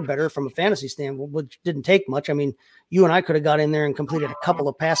least scored better from a fantasy standpoint, which didn't take much. I mean, you and I could have got in there and completed a couple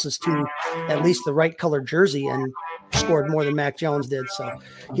of passes to at least the right color jersey and scored more than Mac Jones did. So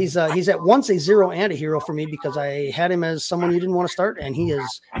he's at once a zero and a hero for me because I had him as someone you didn't want to start, and he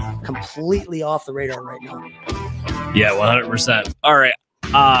is completely off the radar right now. Yeah, 100%. All right.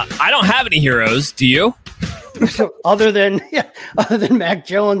 I don't have any heroes. Do you? other than Mac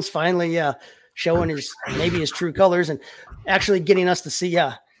Jones finally showing his true colors and actually getting us to see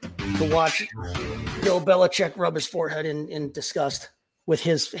to watch Bill Belichick rub his forehead in disgust with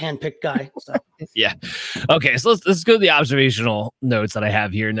his handpicked guy. So. Yeah. Okay. So let's go to the observational notes that I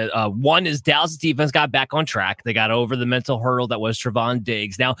have here. And one is Dallas' defense got back on track. They got over the mental hurdle that was Trevon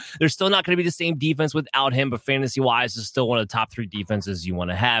Diggs. Now, they're still not going to be the same defense without him, but fantasy-wise, is still one of the top 3 defenses you want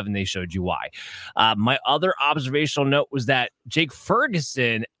to have, and they showed you why. My other observational note was that Jake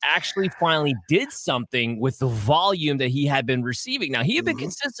Ferguson actually finally did something with the volume that he had been receiving. Now, he had been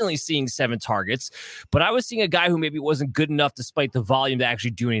consistently seeing 7 targets, but I was seeing a guy who maybe wasn't good enough despite the volume to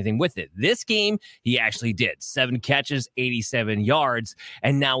actually do anything with it. This game, he actually did 7 catches, 87 yards.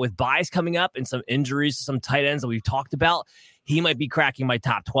 And now with buys coming up and some injuries to some tight ends that we've talked about, he might be cracking my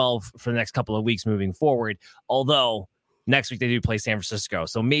top 12 for the next couple of weeks moving forward. Although next week they do play San Francisco,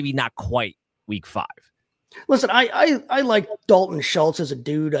 so maybe not quite week 5. Listen, I like Dalton Schultz as a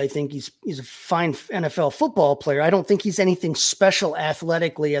dude. I think he's a fine NFL football player. I don't think he's anything special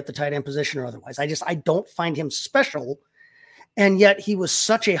athletically at the tight end position or otherwise. I don't find him special. And yet he was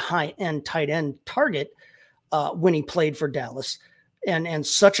such a high-end tight end target when he played for Dallas, and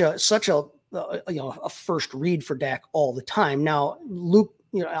such a first read for Dak all the time. Now, Luke,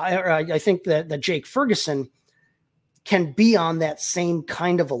 I think that Jake Ferguson can be on that same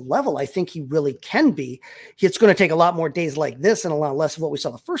kind of a level. I think he really can be. It's going to take a lot more days like this and a lot less of what we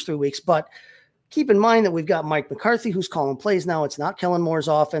saw the first 3 weeks, but keep in mind that we've got Mike McCarthy who's calling plays now. It's not Kellen Moore's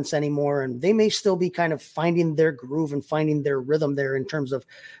offense anymore, and they may still be kind of finding their groove and finding their rhythm there in terms of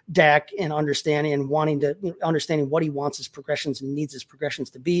Dak and understanding and wanting to understanding what he wants his progressions and needs his progressions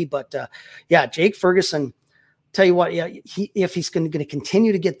to be. But Jake Ferguson, tell you what, if he's going to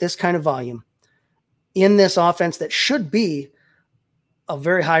continue to get this kind of volume in this offense that should be a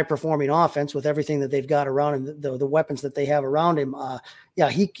very high performing offense with everything that they've got around him, the weapons that they have around him.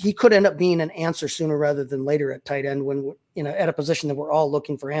 He could end up being an answer sooner rather than later at tight end when at a position that we're all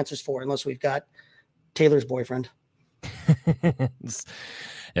looking for answers for, unless we've got Taylor's boyfriend. Yeah,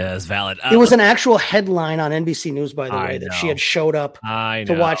 it's valid. It was an actual headline on NBC News, by the way, that she had showed up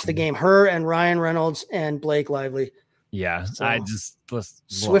to watch the game. Her and Ryan Reynolds and Blake Lively. Yeah. So,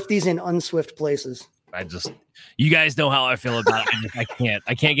 Swifties in unswift places. You guys know how I feel about it.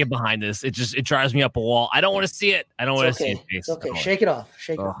 I can't get behind this. It drives me up a wall. I don't want to see it. I don't want to see it. It's okay. Shake it off.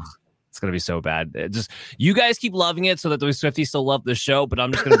 Shake it off. It's going to be so bad. You guys keep loving it so that those Swifties still love the show, but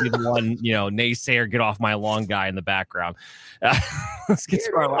I'm just going to be the one, naysayer, get off my lawn guy in the background. Let's get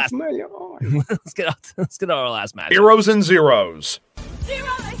to our last let's get to our last match. Heroes and zeros.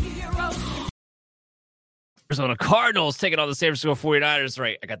 Arizona Cardinals taking on the San Francisco 49ers.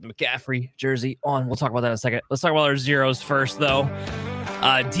 Right, I got the McCaffrey jersey on. We'll talk about that in a second. Let's talk about our zeros first, though.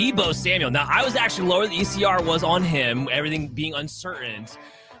 Deebo Samuel. Now, I was actually lower than the ECR was on him, everything being uncertain.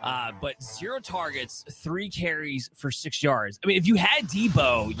 But 0 targets, 3 carries for 6 yards. I mean, if you had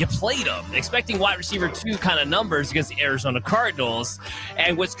Deebo, you played him, expecting wide receiver 2 kind of numbers against the Arizona Cardinals.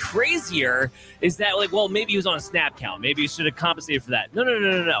 And what's crazier is that, maybe he was on a snap count. Maybe he should have compensated for that.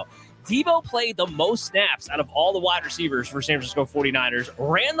 No. Deebo played the most snaps out of all the wide receivers for San Francisco 49ers,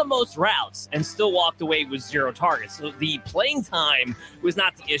 ran the most routes, and still walked away with 0 targets. So the playing time was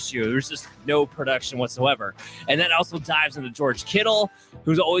not the issue. There was just no production whatsoever. And that also dives into George Kittle,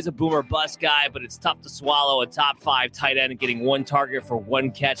 who's always a boomer bust guy, but it's tough to swallow a top 5 tight end getting 1 target for 1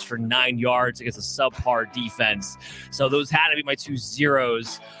 catch for 9 yards against a subpar defense. So those had to be my 2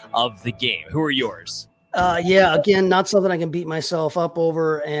 zeros of the game. Who are yours? Yeah, again, not something I can beat myself up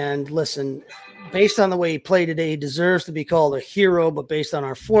over. And listen, based on the way he played today, he deserves to be called a hero, but based on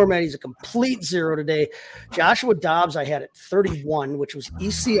our format, he's a complete zero today. Joshua Dobbs, I had at 31, which was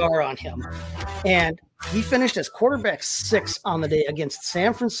ECR on him. And he finished as quarterback 6 on the day against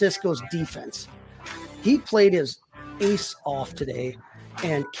San Francisco's defense. He played his ace off today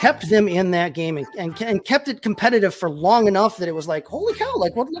and kept them in that game and kept it competitive for long enough that it was like, holy cow,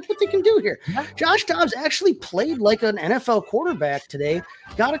 like look what they can do here. Josh Dobbs actually played like an NFL quarterback today,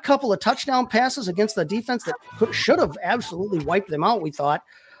 got a couple of touchdown passes against the defense that should have absolutely wiped them out, we thought.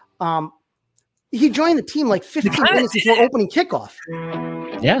 He joined the team like 15 minutes before opening kickoff.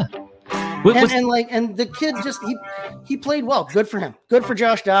 Yeah. And the kid just he played well. Good for him. Good for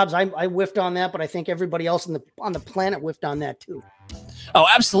Josh Dobbs. I whiffed on that, but I think everybody else on the planet whiffed on that too. Oh,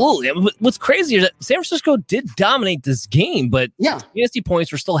 absolutely. What's crazy is that San Francisco did dominate this game, but fantasy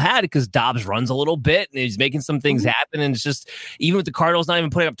points were still had because Dobbs runs a little bit and he's making some things happen. And it's just, even with the Cardinals not even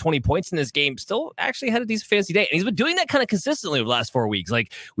putting up 20 points in this game, still actually had a decent fantasy day. And he's been doing that kind of consistently over the last 4 weeks.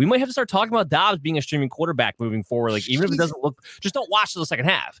 Like, we might have to start talking about Dobbs being a streaming quarterback moving forward. Like, even if it doesn't look, just don't watch the second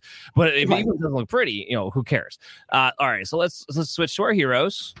half. But if it doesn't look pretty, who cares? All right, so let's switch to our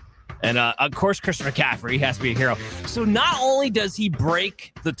heroes. And, of course, Christian McCaffrey has to be a hero. So not only does he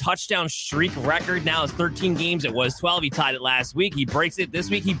break the touchdown streak record, now it's 13 games. It was 12. He tied it last week. He breaks it this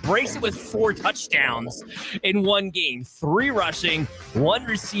week. He breaks it with 4 touchdowns in one game. 3 rushing, 1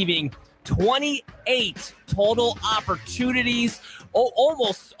 receiving, 28 total opportunities,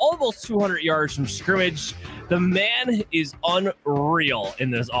 almost 200 yards from scrimmage. The man is unreal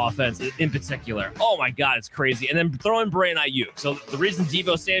in this offense in particular. Oh my God, it's crazy. And then throw in Brandon Ayuk. So the reason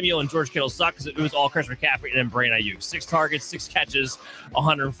Deebo Samuel and George Kittle suck is it was all Chris McCaffrey and then Brandon Ayuk. 6 targets, 6 catches,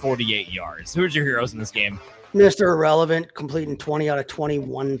 148 yards. Who's your heroes in this game? Mr. Irrelevant, completing 20 out of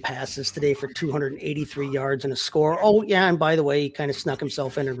 21 passes today for 283 yards and a score. Oh, yeah, and by the way, he kind of snuck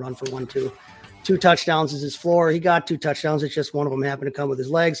himself in and run for 1, 2. 2 touchdowns is his floor. He got 2 touchdowns. It's just one of them happened to come with his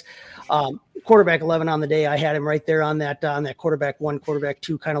legs. Quarterback 11 on the day. I had him right there on that quarterback 1, quarterback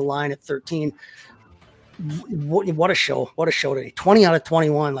 2 kind of line at 13. What a show. What a show today. 20 out of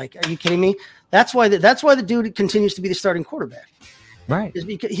 21. Like, are you kidding me? That's why the dude continues to be the starting quarterback. Right. Is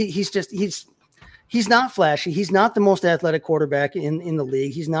because he's not flashy. He's not the most athletic quarterback in the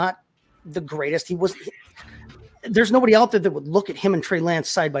league. He's not the greatest. There's nobody out there that would look at him and Trey Lance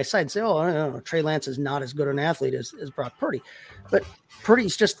side by side and say, "Oh, no, Trey Lance is not as good an athlete as Brock Purdy." But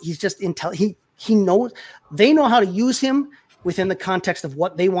Purdy's he's just intelligent. He knows they know how to use him within the context of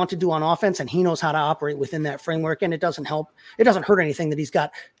what they want to do on offense, and he knows how to operate within that framework. And it doesn't hurt anything that he's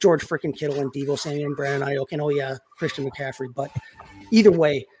got George freaking Kittle and Deebo Samuel and Brandon Ayuk and Christian McCaffrey. But either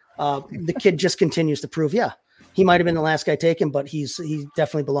way, the kid just continues to prove, he might have been the last guy taken, but he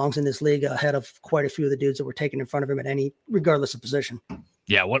definitely belongs in this league ahead of quite a few of the dudes that were taken in front of him regardless of position.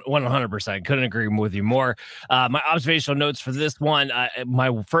 Yeah, 100%. Couldn't agree with you more. My observational notes for this one,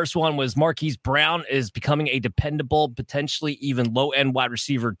 my first one was Marquise Brown is becoming a dependable, potentially even low-end wide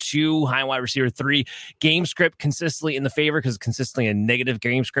receiver 2, high wide receiver 3. Game script consistently in the favor because consistently a negative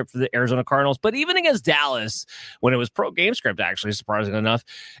game script for the Arizona Cardinals. But even against Dallas, when it was pro game script, actually, surprisingly enough,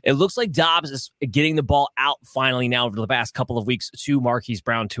 it looks like Dobbs is getting the ball out finally now over the past couple of weeks to Marquise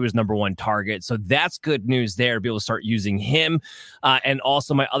Brown, to his number 1 target. So that's good news there to be able to start using him. And also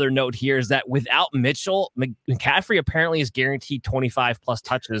my other note here is that without Mitchell, McCaffrey apparently is guaranteed 25 plus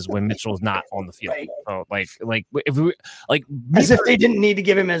touches when Mitchell is not on the field. So if they didn't need to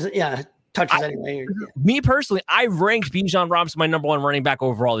give him touches anyway. Me personally, I ranked Bijan Robinson my number 1 running back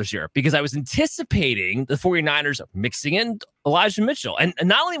overall this year because I was anticipating the 49ers mixing in Elijah Mitchell. And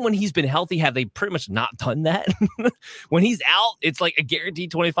not only when he's been healthy have they pretty much not done that. When he's out, it's like a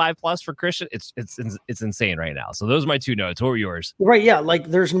guaranteed 25 plus for Christian. It's insane right now. So those are my 2 notes. What were yours? Right, yeah.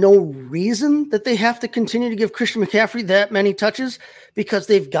 Like there's no reason that they have to continue to give Christian McCaffrey that many touches because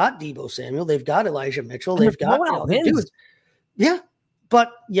they've got Deebo Samuel, they've got Elijah Mitchell, they've got dudes. Yeah,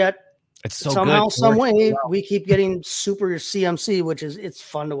 but yet it's so somehow, good. some way, we keep getting super CMC, which is it's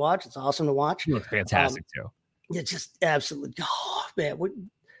fun to watch. It's awesome to watch. He looks fantastic too. It's just absolutely, man.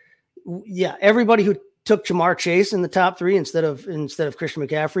 Everybody who took Jamar Chase in the top 3 instead of Christian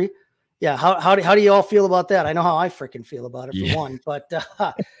McCaffrey. Yeah, how do you all feel about that? I know how I freaking feel about it for one, but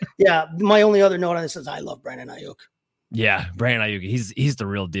my only other note on this is I love Brandon Ayuk. Yeah, Brandon Ayuk, he's the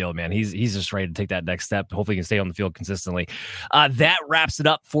real deal, man. He's just ready to take that next step. Hopefully he can stay on the field consistently. That wraps it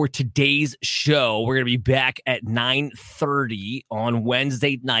up for today's show. We're going to be back at 9:30 on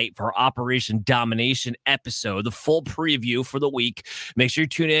Wednesday night for our Operation Domination episode, the full preview for the week. Make sure you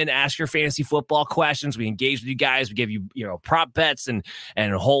tune in, ask your fantasy football questions. We engage with you guys. We give you, prop bets and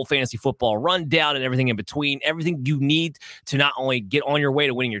a whole fantasy football rundown and everything in between. Everything you need to not only get on your way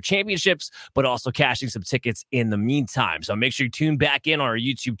to winning your championships, but also cashing some tickets in the meantime. So make sure you tune back in on our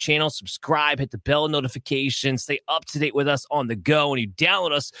YouTube channel, subscribe, hit the bell notification, stay up to date with us on the go, and you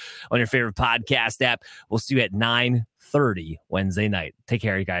download us on your favorite podcast app. We'll see you at 9:30 Wednesday night. Take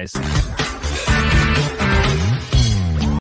care, you guys.